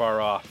not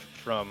far off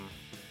from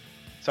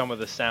some of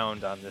the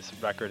sound on this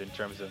record in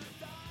terms of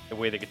the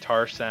way the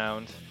guitar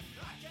sounds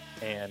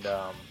and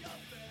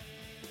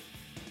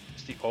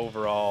just the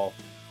overall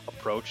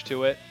approach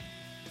to it.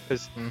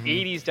 Because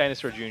 80s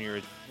Dinosaur Jr.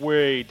 is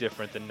way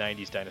different than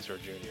 90s Dinosaur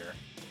Jr.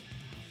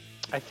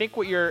 I think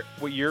what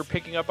you're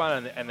picking up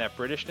on and that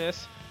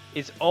Britishness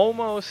is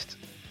almost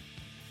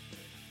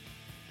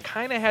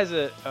kind of has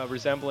a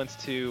resemblance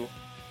to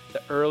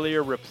the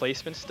earlier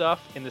Replacement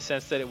stuff in the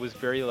sense that it was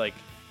very like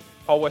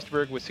Paul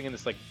Westerberg was singing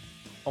this like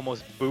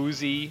almost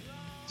boozy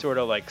sort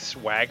of like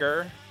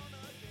swagger.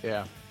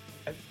 Yeah.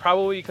 And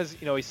probably because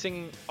he's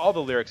singing, all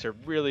the lyrics are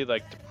really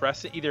like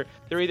depressing.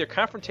 They're either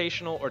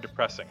confrontational or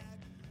depressing.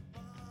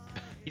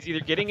 He's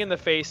either getting in the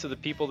face of the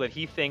people that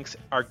he thinks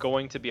are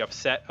going to be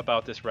upset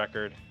about this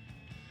record,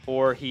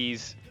 or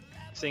he's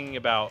singing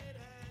about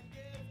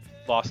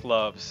lost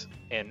loves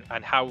and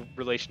how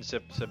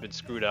relationships have been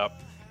screwed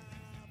up.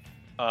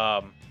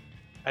 I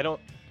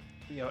don't,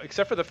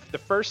 except for the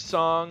first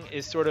song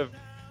is sort of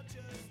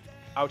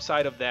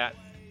outside of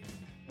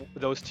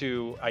those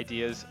two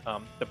ideas.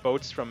 The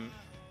boat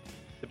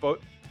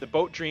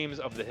dreams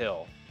of the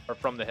hill, or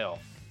from the hill,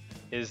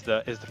 is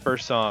the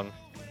first song,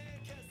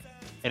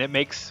 and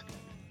it's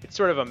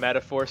sort of a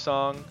metaphor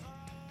song.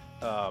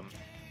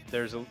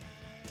 There's a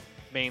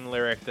main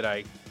lyric that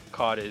I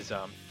caught is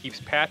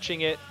keeps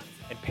patching it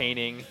and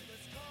painting,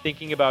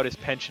 thinking about his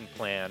pension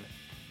plan,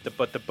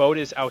 but the boat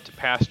is out to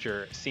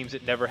pasture, seems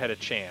it never had a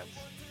chance.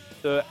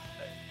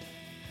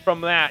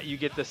 From that, you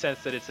get the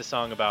sense that it's a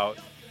song about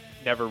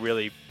never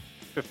really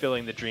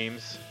fulfilling the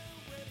dreams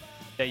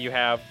that you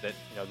have, that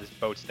this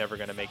boat's never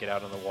going to make it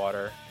out on the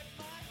water.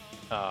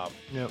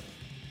 Yep.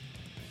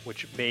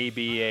 Which may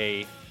be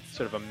a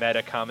sort of a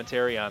meta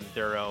commentary on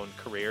their own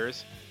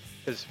careers,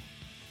 because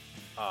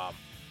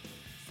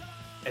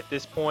at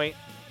this point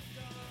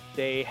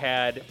they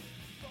had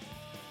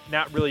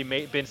not really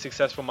been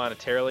successful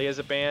monetarily as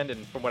a band,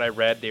 and from what I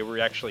read, they were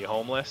actually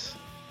homeless,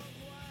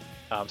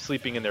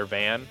 sleeping in their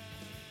van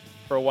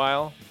for a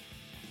while.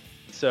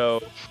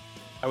 So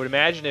I would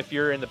imagine if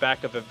you're in the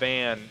back of a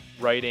van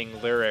writing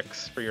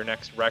lyrics for your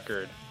next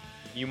record,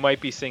 you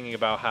might be singing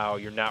about how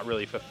you're not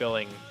really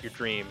fulfilling your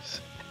dreams.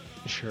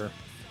 Sure.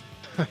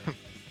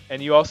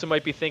 And you also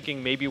might be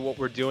thinking maybe what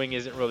we're doing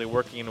isn't really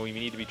working and we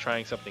need to be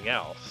trying something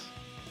else,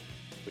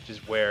 which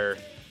is where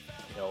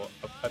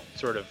a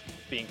sort of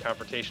being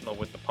confrontational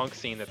with the punk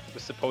scene that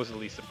was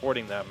supposedly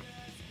supporting them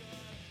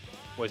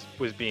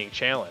was being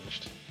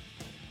challenged.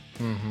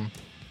 Mm-hmm.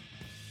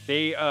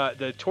 They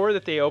the tour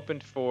that they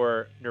opened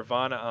for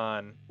Nirvana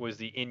on was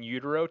the In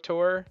Utero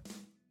tour,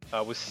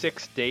 with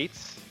 6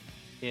 dates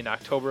in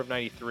October of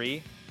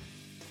 '93.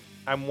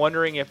 I'm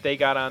wondering if they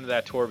got onto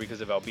that tour because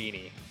of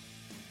Albini.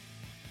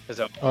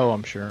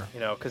 I'm sure.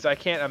 Because I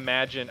can't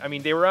imagine. I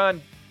mean, they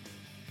weren't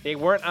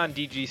on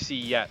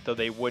DGC yet, though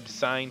they would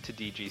sign to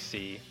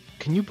DGC.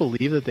 Can you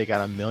believe that they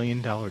got $1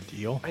 million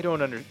deal?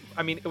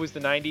 I mean, it was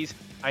the 90s.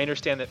 I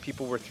understand that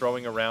people were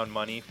throwing around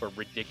money for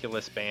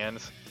ridiculous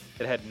bands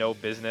that had no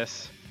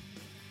business,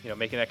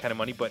 making that kind of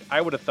money. But I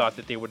would have thought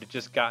that they would have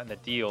just gotten a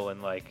deal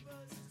and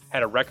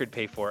had a record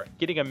pay for it.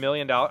 Getting $1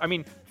 million. I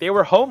mean, they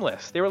were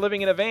homeless. They were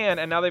living in a van,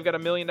 and now they've got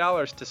 $1 million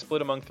to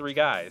split among 3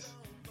 guys.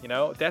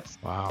 Wow.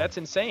 That's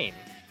insane.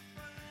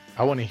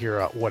 I want to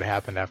hear what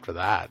happened after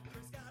that.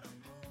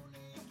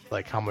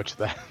 Like how much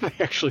that they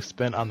actually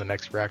spent on the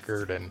next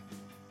record and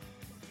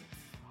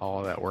how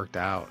all that worked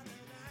out.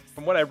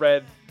 From what I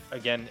read,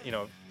 again,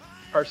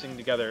 parsing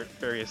together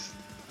various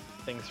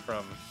things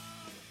from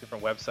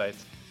different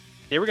websites,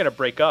 they were going to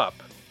break up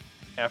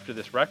after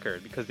this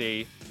record because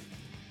they,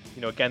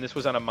 again, this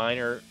was on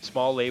a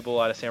small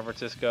label out of San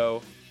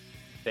Francisco.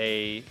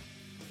 They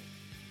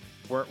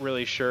weren't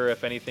really sure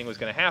if anything was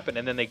going to happen,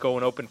 and then they go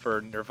and open for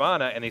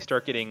Nirvana, and they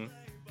start getting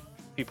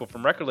people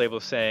from record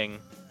labels saying,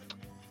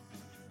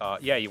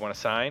 yeah, you want to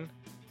sign?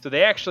 So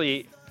they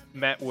actually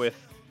met with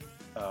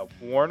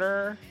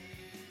Warner,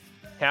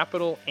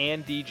 Capitol,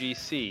 and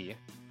DGC.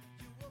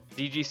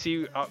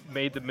 DGC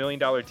made the $1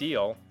 million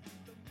deal,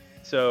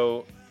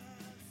 so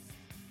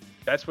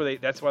that's why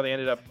they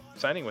ended up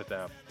signing with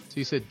them. So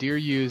you said Dear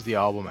You is the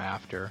album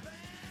after.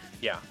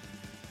 Yeah.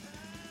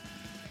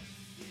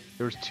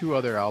 There was 2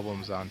 other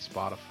albums on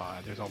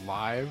Spotify. There's a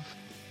Live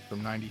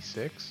from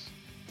 '96.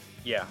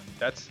 Yeah,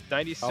 that's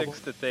 '96 album?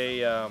 that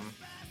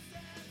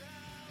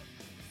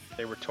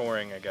they were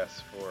touring, I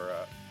guess,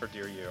 for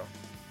Dear You.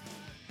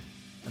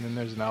 And then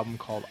there's an album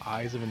called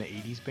Eyes of an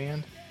 80s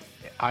Band.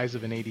 Eyes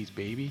of an 80s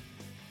Baby.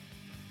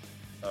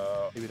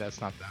 Maybe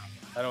that's not them.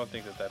 I don't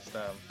think that's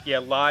them. Yeah,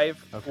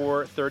 Live Okay.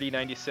 for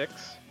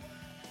 3096.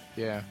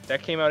 Yeah.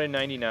 That came out in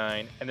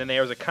 '99, and then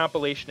there was a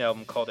compilation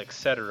album called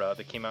Etc.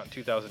 that came out in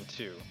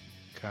 2002.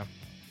 Okay.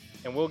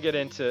 And we'll get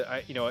into,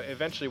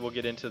 eventually we'll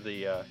get into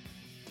the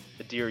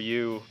Dear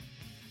You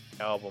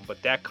album,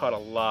 but that caught a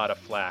lot of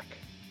flack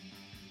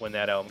when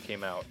that album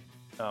came out.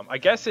 I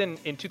guess in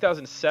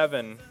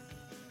 2007,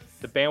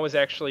 the band was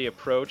actually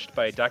approached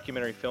by a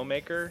documentary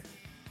filmmaker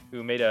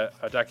who made a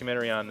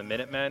documentary on the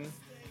Minutemen.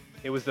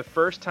 It was the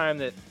first time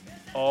that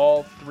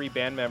all 3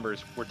 band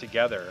members were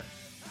together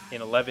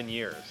in 11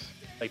 years.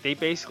 Like, they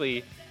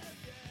basically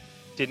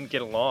didn't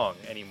get along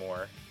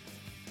anymore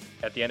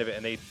at the end of it,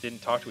 and they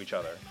didn't talk to each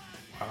other.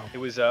 Wow. It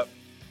was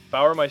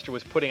Bauermeister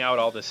was putting out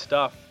all this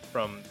stuff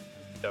from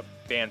the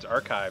band's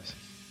archives,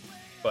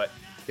 but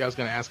Yeah, I was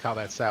gonna ask how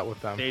that sat with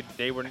them.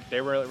 they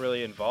weren't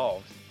really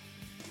involved.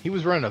 He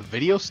was running a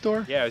video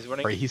store. Yeah, he was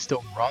running. Or he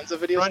still runs a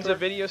video runs store. a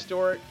video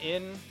store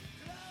in.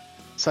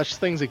 Such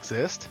things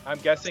exist. I'm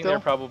guessing Still? they're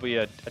probably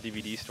a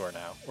DVD store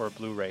now or a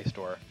Blu-ray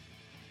store.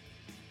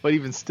 But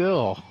even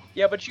still,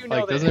 Yeah, but you know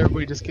like, that doesn't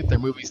everybody just get their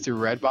movies through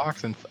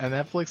Redbox and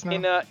Netflix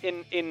now?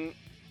 in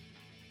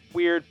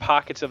weird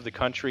pockets of the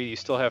country, you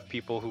still have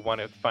people who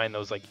want to find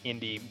those like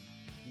indie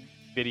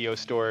video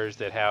stores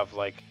that have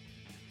like,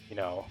 you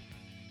know,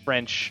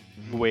 French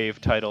wave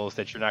titles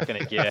that you're not going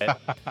to get.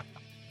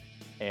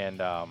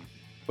 And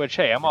which,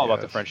 hey, I'm all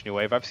about the Yes. French New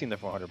Wave. I've seen the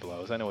 400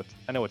 Blows. I know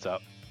what's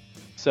up.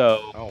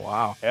 So Oh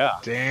wow. yeah,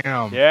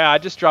 Damn. yeah, I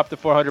just dropped the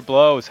 400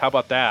 Blows. How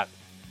about that?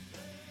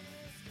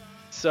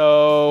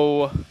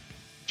 So,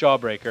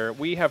 Jawbreaker,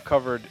 we have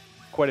covered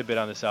quite a bit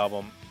on this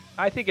album.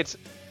 I think it's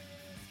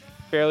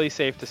fairly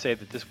safe to say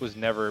that this was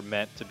never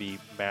meant to be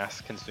mass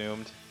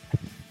consumed.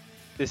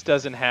 This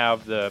doesn't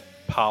have the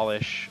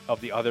polish of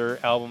the other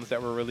albums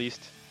that were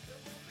released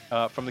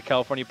from the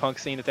California punk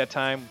scene at that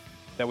time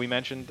that we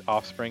mentioned,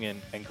 Offspring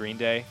and Green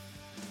Day.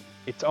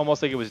 It's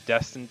almost like it was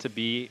destined to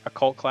be a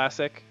cult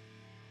classic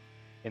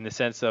in the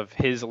sense of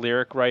his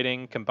lyric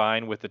writing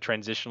combined with the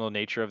transitional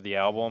nature of the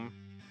album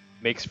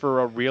makes for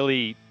a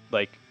really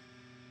like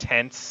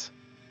tense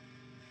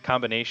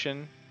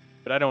combination.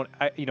 But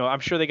I'm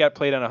sure they got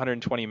played on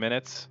 120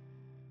 Minutes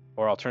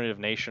or Alternative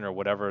Nation or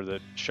whatever the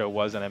show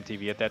was on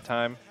MTV at that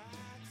time.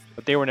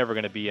 But they were never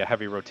going to be a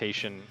heavy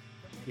rotation,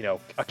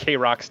 a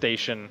K-Rock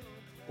station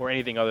or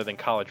anything other than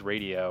college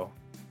radio.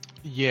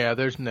 Yeah,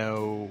 there's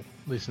no,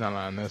 at least not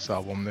on this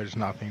album, there's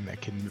nothing that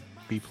can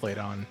be played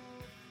on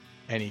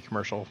any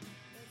commercial.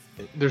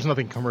 There's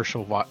nothing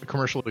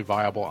commercially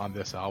viable on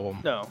this album.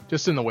 No.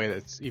 Just in the way that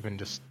it's even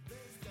just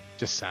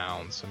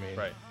sounds. I mean,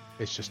 Right.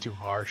 It's just too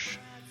harsh.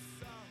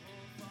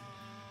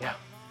 Yeah.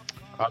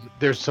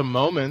 There's some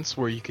moments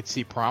where you could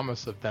see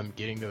promise of them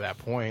getting to that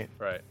point.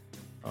 Right.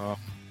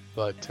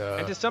 But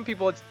And to some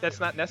people, that's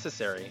not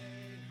necessary.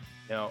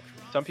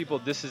 Some people,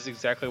 this is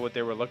exactly what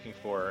they were looking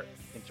for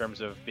in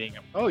terms of being a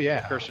oh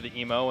yeah, precursor to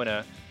emo and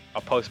a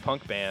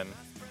post-punk band,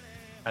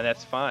 and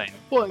that's fine.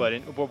 Well,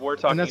 but we're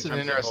talking and that's in an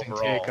terms interesting of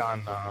overall. take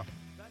on.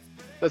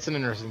 That's an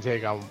interesting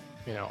take on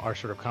our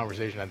sort of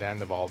conversation at the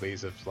end of all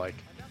these of like,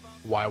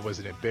 why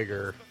wasn't it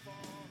bigger?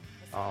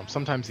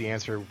 Sometimes the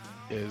answer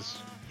is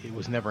it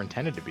was never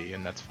intended to be,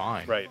 and that's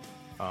fine. Right.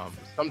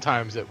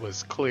 Sometimes it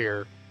was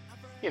clear,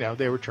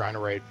 they were trying to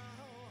write.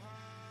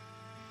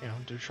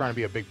 They're trying to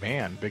be a big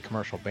band, big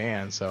commercial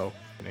band. So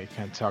you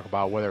can't talk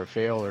about whether it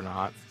failed or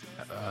not.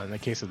 In the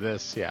case of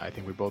this, yeah, I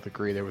think we both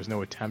agree there was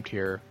no attempt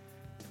here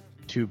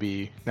to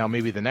be. Now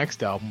maybe the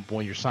next album,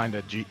 when you're signed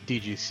to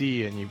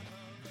DGC and you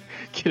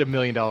get $1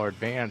 million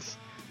advance,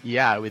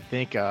 yeah, I would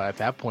think at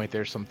that point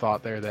there's some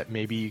thought there that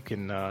maybe you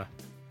can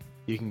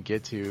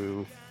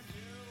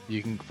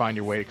find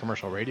your way to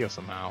commercial radio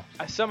somehow.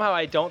 Somehow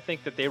I don't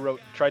think that they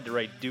tried to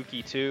write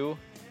Dookie 2,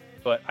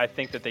 but I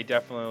think that they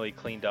definitely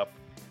cleaned up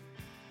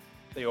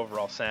the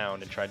overall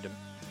sound and tried to,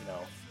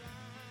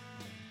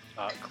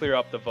 clear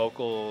up the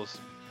vocals,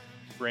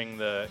 bring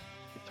the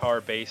guitar,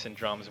 bass, and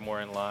drums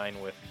more in line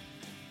with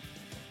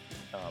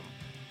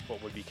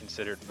what would be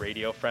considered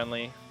radio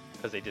friendly,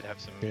 because they did have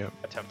some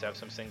attempt to have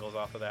some singles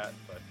off of that.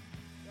 But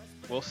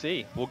we'll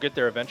see. We'll get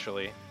there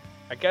eventually.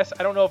 I guess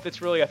I don't know if it's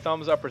really a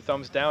thumbs up or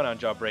thumbs down on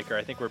Jawbreaker.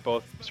 I think we're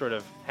both sort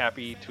of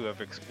happy to have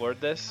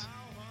explored this,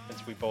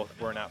 since we both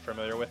were not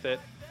familiar with it.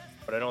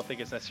 But I don't think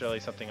it's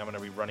necessarily something I'm going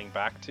to be running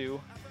back to.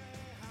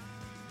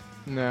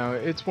 No,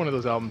 it's one of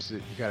those albums that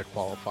you got to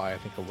qualify, I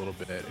think, a little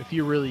bit. If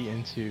you're really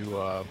into,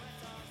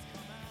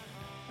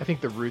 I think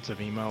the roots of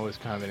emo is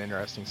kind of an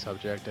interesting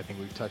subject. I think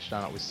we've touched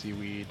on it with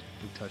Seaweed.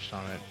 We've touched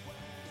on it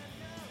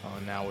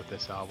now with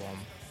this album.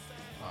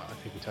 I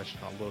think we touched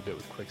on it a little bit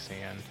with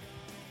Quicksand.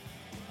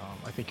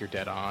 I think you're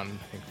dead on.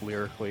 I think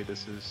lyrically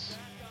this is,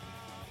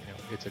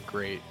 it's a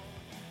great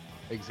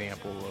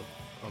example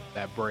of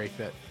that break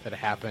that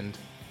happened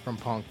from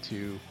punk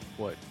to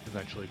what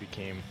eventually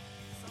became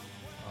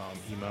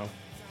emo.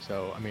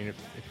 So, I mean,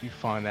 if you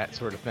find that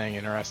sort of thing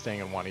interesting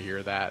and want to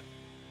hear that,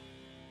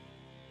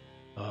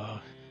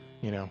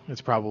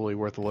 it's probably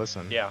worth a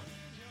listen. Yeah.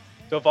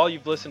 So if all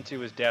you've listened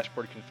to is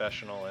Dashboard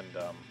Confessional and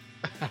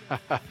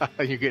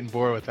you're getting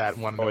bored with that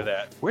and want to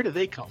know where did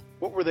they come?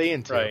 What were they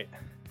into? Right.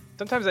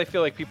 Sometimes I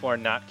feel like people are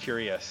not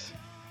curious,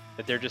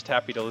 that they're just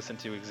happy to listen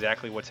to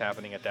exactly what's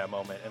happening at that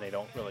moment, and they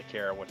don't really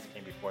care what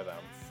came before them.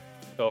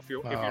 So if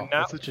you're not,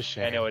 that's such a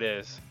shame. I know it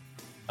is.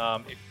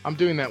 I'm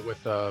doing that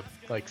with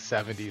like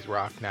 70s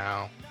rock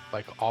now,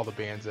 like all the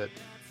bands that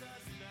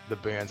the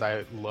bands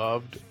I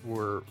loved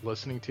were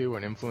listening to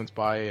and influenced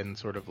by, and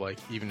sort of like,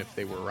 even if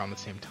they were around the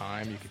same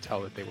time, you could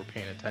tell that they were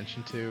paying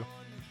attention to.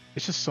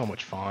 It's just so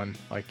much fun.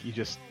 Like,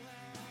 there's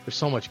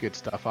so much good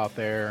stuff out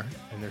there,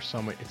 and there's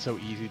so much. It's so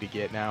easy to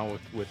get now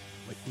with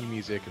like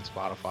eMusic and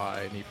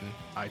Spotify and even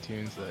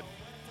iTunes that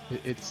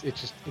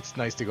it's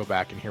nice to go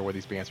back and hear where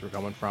these bands were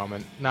coming from.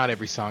 And not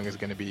every song is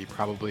going to be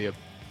probably a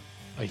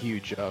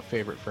huge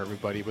favorite for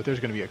everybody, but there's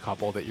going to be a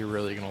couple that you're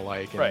really going to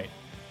like and Right.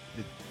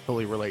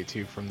 totally relate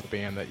to from the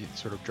band that you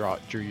sort of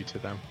drew you to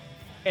them.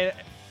 And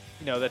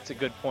that's a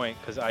good point,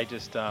 because I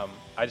just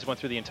went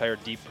through the entire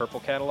Deep Purple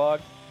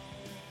catalog,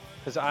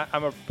 because I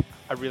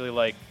really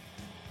like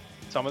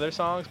some of their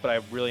songs, but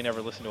I really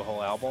never listened to a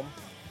whole album.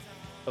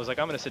 I was like,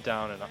 I'm gonna sit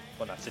down and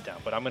not sit down,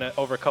 but I'm gonna,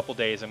 over a couple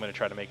days, I'm gonna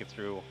try to make it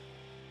through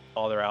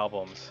all their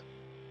albums.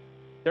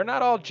 They're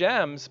not all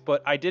gems,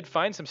 but I did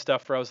find some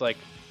stuff where I was like,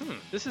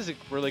 this is a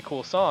really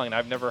cool song, and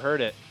I've never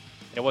heard it.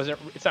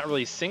 It's not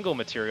really single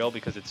material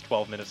because it's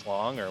 12 minutes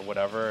long or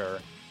whatever, or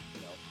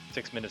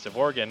 6 minutes of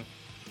organ.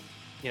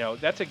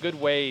 That's a good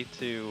way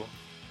to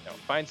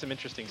find some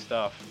interesting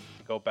stuff,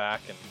 to go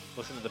back and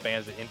listen to the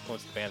bands that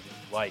influence the bands that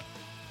you like.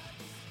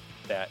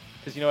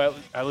 Because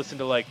I listen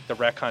to like the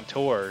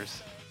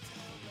Raconteurs,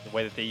 the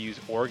way that they use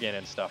organ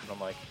and stuff, and I'm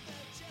like,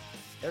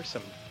 there's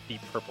some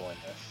Deep Purple in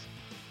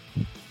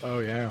this. Oh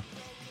yeah.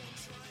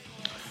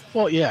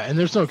 Well, yeah, and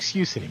there's no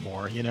excuse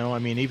anymore. I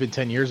mean, even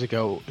 10 years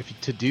ago,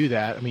 to do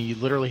that, I mean, you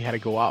literally had to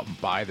go out and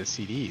buy the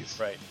CDs,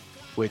 Right.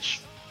 which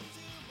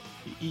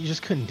you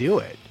just couldn't do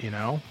it.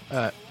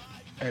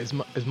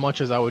 As much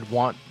as I would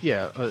want,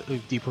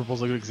 Deep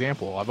Purple's a good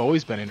example. I've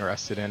always been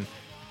interested in,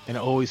 and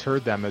always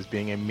heard them as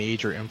being a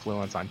major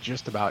influence on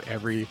just about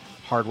every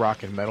hard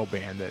rock and metal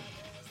band that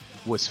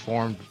was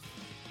formed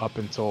up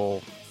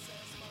until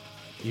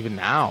even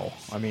now.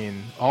 I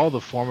mean, all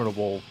the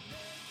formidable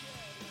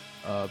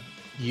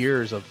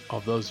years of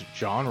those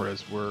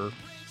genres were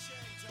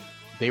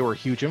a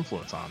huge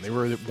influence on. They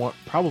were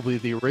probably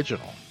the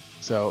original.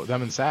 So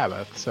them and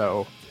Sabbath.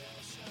 So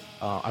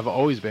I've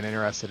always been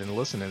interested in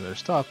listening to their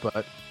stuff.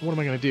 But what am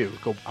I going to do?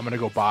 I'm going to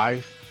go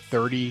buy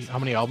 30. How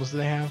many albums do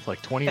they have?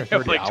 Like 20 or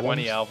 30 like albums?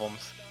 20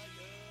 albums.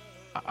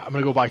 I'm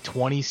going to go buy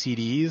 20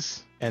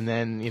 CDs, and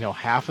then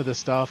half of the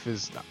stuff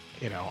is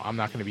I'm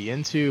not going to be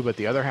into, but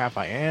the other half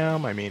I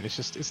am. I mean,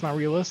 it's not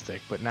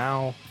realistic. But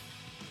now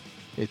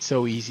it's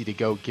so easy to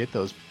go get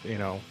those,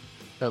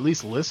 at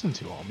least listen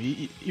to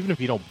them. Even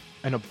if you don't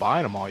end up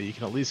buying them all, you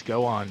can at least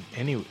go on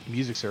any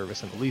music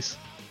service and at least,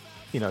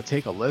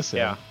 take a listen.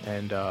 Yeah.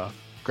 And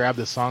grab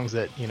the songs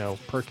that,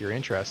 perk your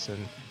interest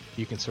and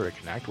you can sort of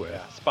connect with.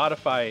 Yeah,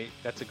 Spotify,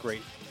 that's a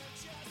great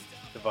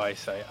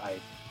device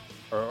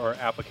or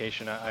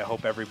application. I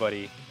hope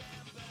everybody,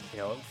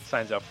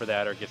 signs up for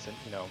that or gets in,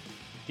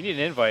 if you need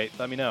an invite,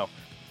 let me know.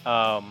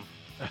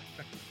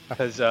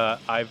 Because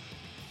I've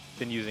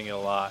been using it a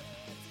lot.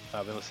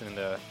 I've been listening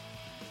to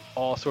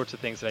all sorts of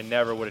things that I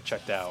never would have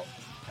checked out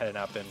had it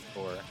not been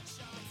for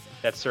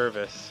that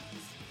service.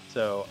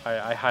 So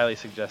I highly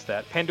suggest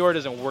that. Pandora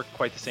doesn't work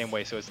quite the same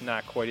way, so it's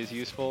not quite as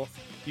useful.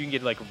 You can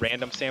get like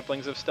random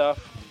samplings of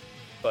stuff,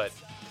 but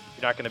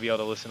you're not going to be able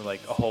to listen to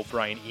like a whole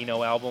Brian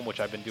Eno album, which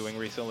I've been doing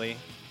recently.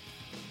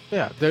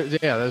 Yeah,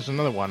 there's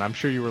another one. I'm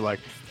sure you were like,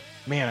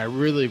 man,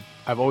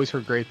 I've always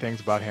heard great things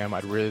about him.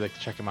 I'd really like to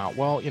check him out.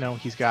 Well,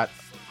 he's got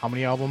how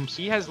many albums?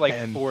 He has like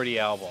 40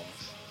 albums.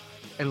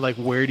 And like,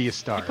 where do you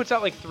start? He puts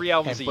out like 3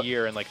 albums a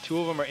year, and like 2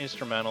 of them are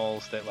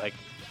instrumentals that like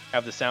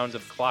have the sounds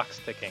of clocks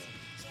ticking.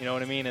 You know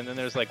what I mean? And then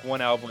there's like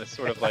one album that's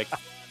sort of like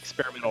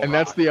experimental and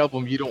rock. That's the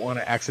album you don't want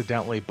to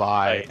accidentally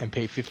buy Right. and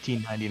pay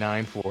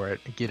 $15.99 for it,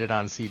 and get it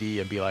on CD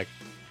and be like,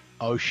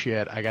 oh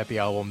shit, I got the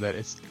album that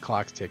it's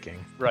clocks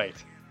ticking. Right.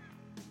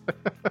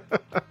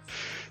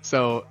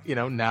 So,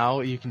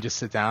 now you can just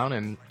sit down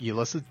and you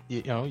listen,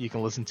 you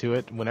can listen to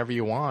it whenever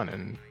you want,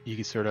 and you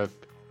can sort of,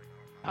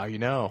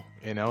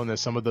 and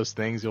there's some of those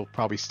things you'll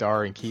probably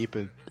star and keep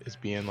as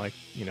being like,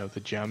 the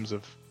gems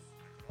of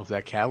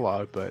that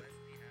catalog, but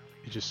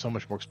it's just so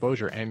much more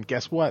exposure. And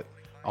guess what?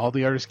 All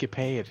the artists get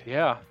paid.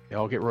 Yeah. They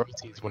all get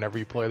royalties whenever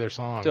you play their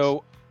songs.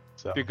 So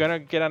if you're going to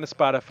get onto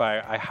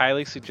Spotify, I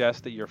highly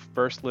suggest that your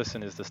first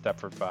listen is the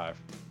Stepford 5.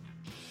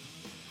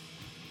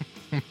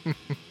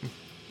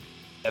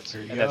 That's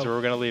where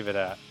we're going to leave it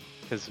at,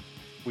 because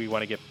we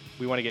want to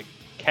get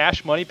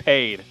cash money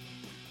paid.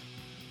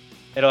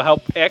 It'll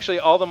help. Actually,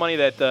 all the money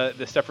that the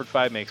Stepford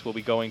 5 makes will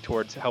be going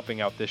towards helping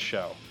out this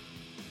show.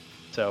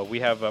 So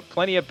we have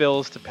plenty of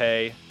bills to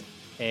pay,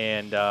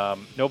 and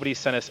nobody's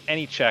sent us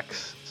any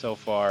checks so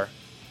far.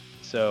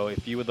 So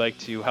if you would like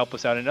to help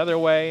us out another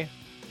way,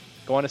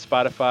 go on to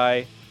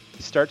Spotify,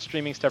 start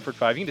streaming Stepford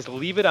 5. You can just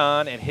leave it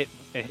on and hit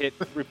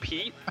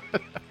repeat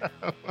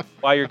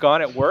while you're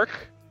gone at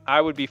work. I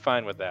would be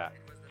fine with that.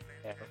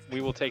 And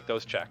we will take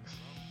those checks.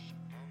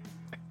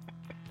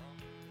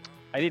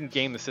 I didn't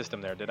game the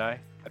system there, did I?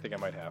 I think I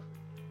might have.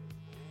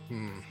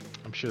 I'm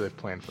sure they've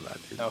planned for that,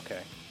 dude.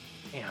 Okay.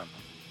 Damn.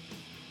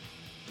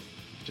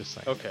 Just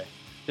saying. Okay.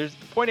 The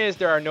point is,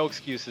 there are no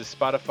excuses.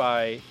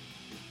 Spotify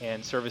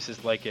and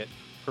services like it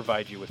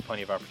provide you with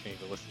plenty of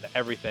opportunity to listen to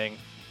everything.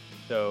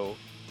 So,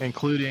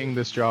 including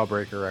this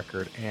Jawbreaker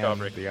record and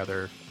Jawbreaker. the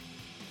other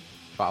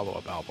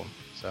follow-up album.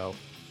 So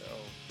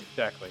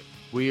exactly.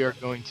 we are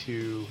going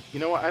to, you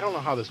know what, I don't know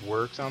how this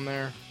works on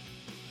there.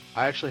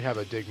 I actually have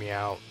a Dig Me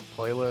Out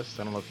playlist.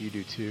 I don't know if you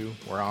do too,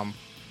 where I'm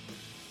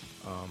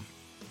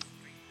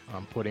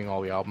putting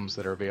all the albums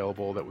that are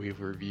available that we've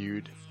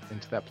reviewed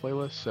into that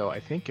playlist. So I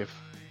think if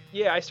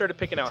Yeah, I started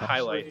picking out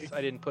Potentially. highlights.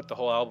 I didn't put the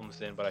whole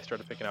albums in, but I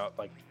started picking out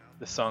like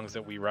the songs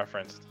that we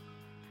referenced.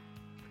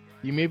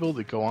 you may be able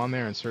to go on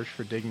there and search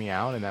for Dig Me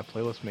Out, and that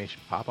playlist may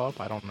pop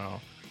up. I don't know.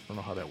 I don't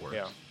know how that works.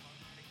 Yeah.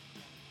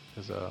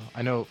 Because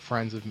I know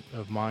friends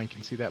of mine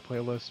can see that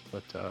playlist,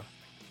 but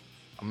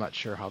I'm not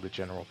sure how the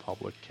general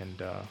public can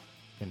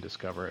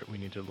discover it. We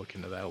need to look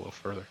into that a little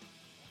further.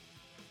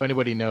 If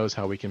anybody knows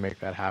how we can make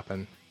that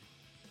happen,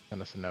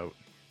 send us a note.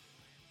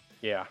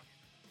 Yeah.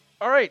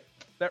 All right,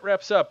 that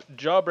wraps up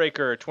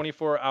Jawbreaker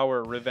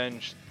 24-Hour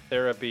Revenge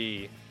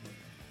Therapy.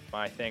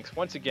 My thanks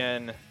once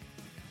again to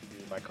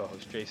my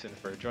co-host Jason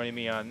for joining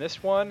me on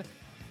this one.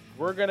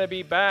 We're going to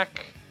be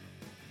back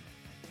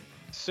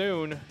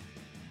soon,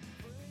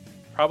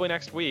 probably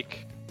next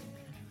week,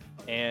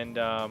 and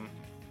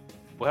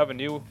we'll have a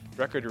new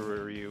record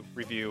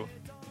review.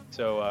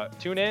 So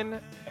tune in,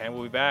 and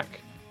we'll be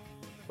back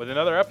with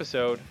another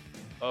episode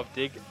of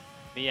Dig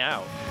Me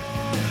Out.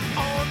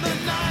 On the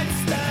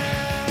nightstand,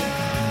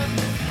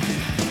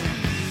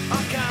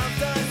 I count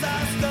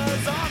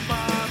disasters on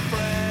my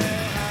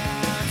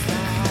friends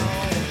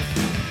now.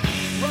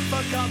 Run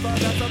for cover,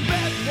 there's a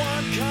red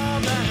one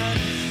coming.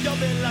 You'll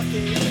be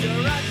lucky if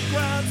you're at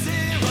ground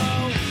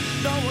zero.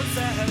 No one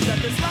said that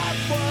this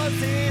life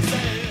was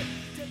easy.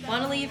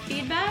 Want to leave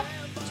feedback?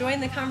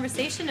 Join the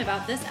conversation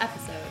about this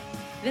episode.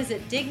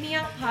 Visit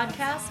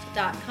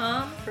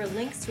digmeoutpodcast.com for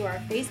links to our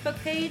Facebook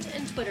page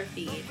and Twitter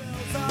feed.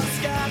 Are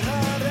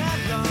scattered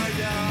in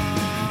the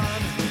yard.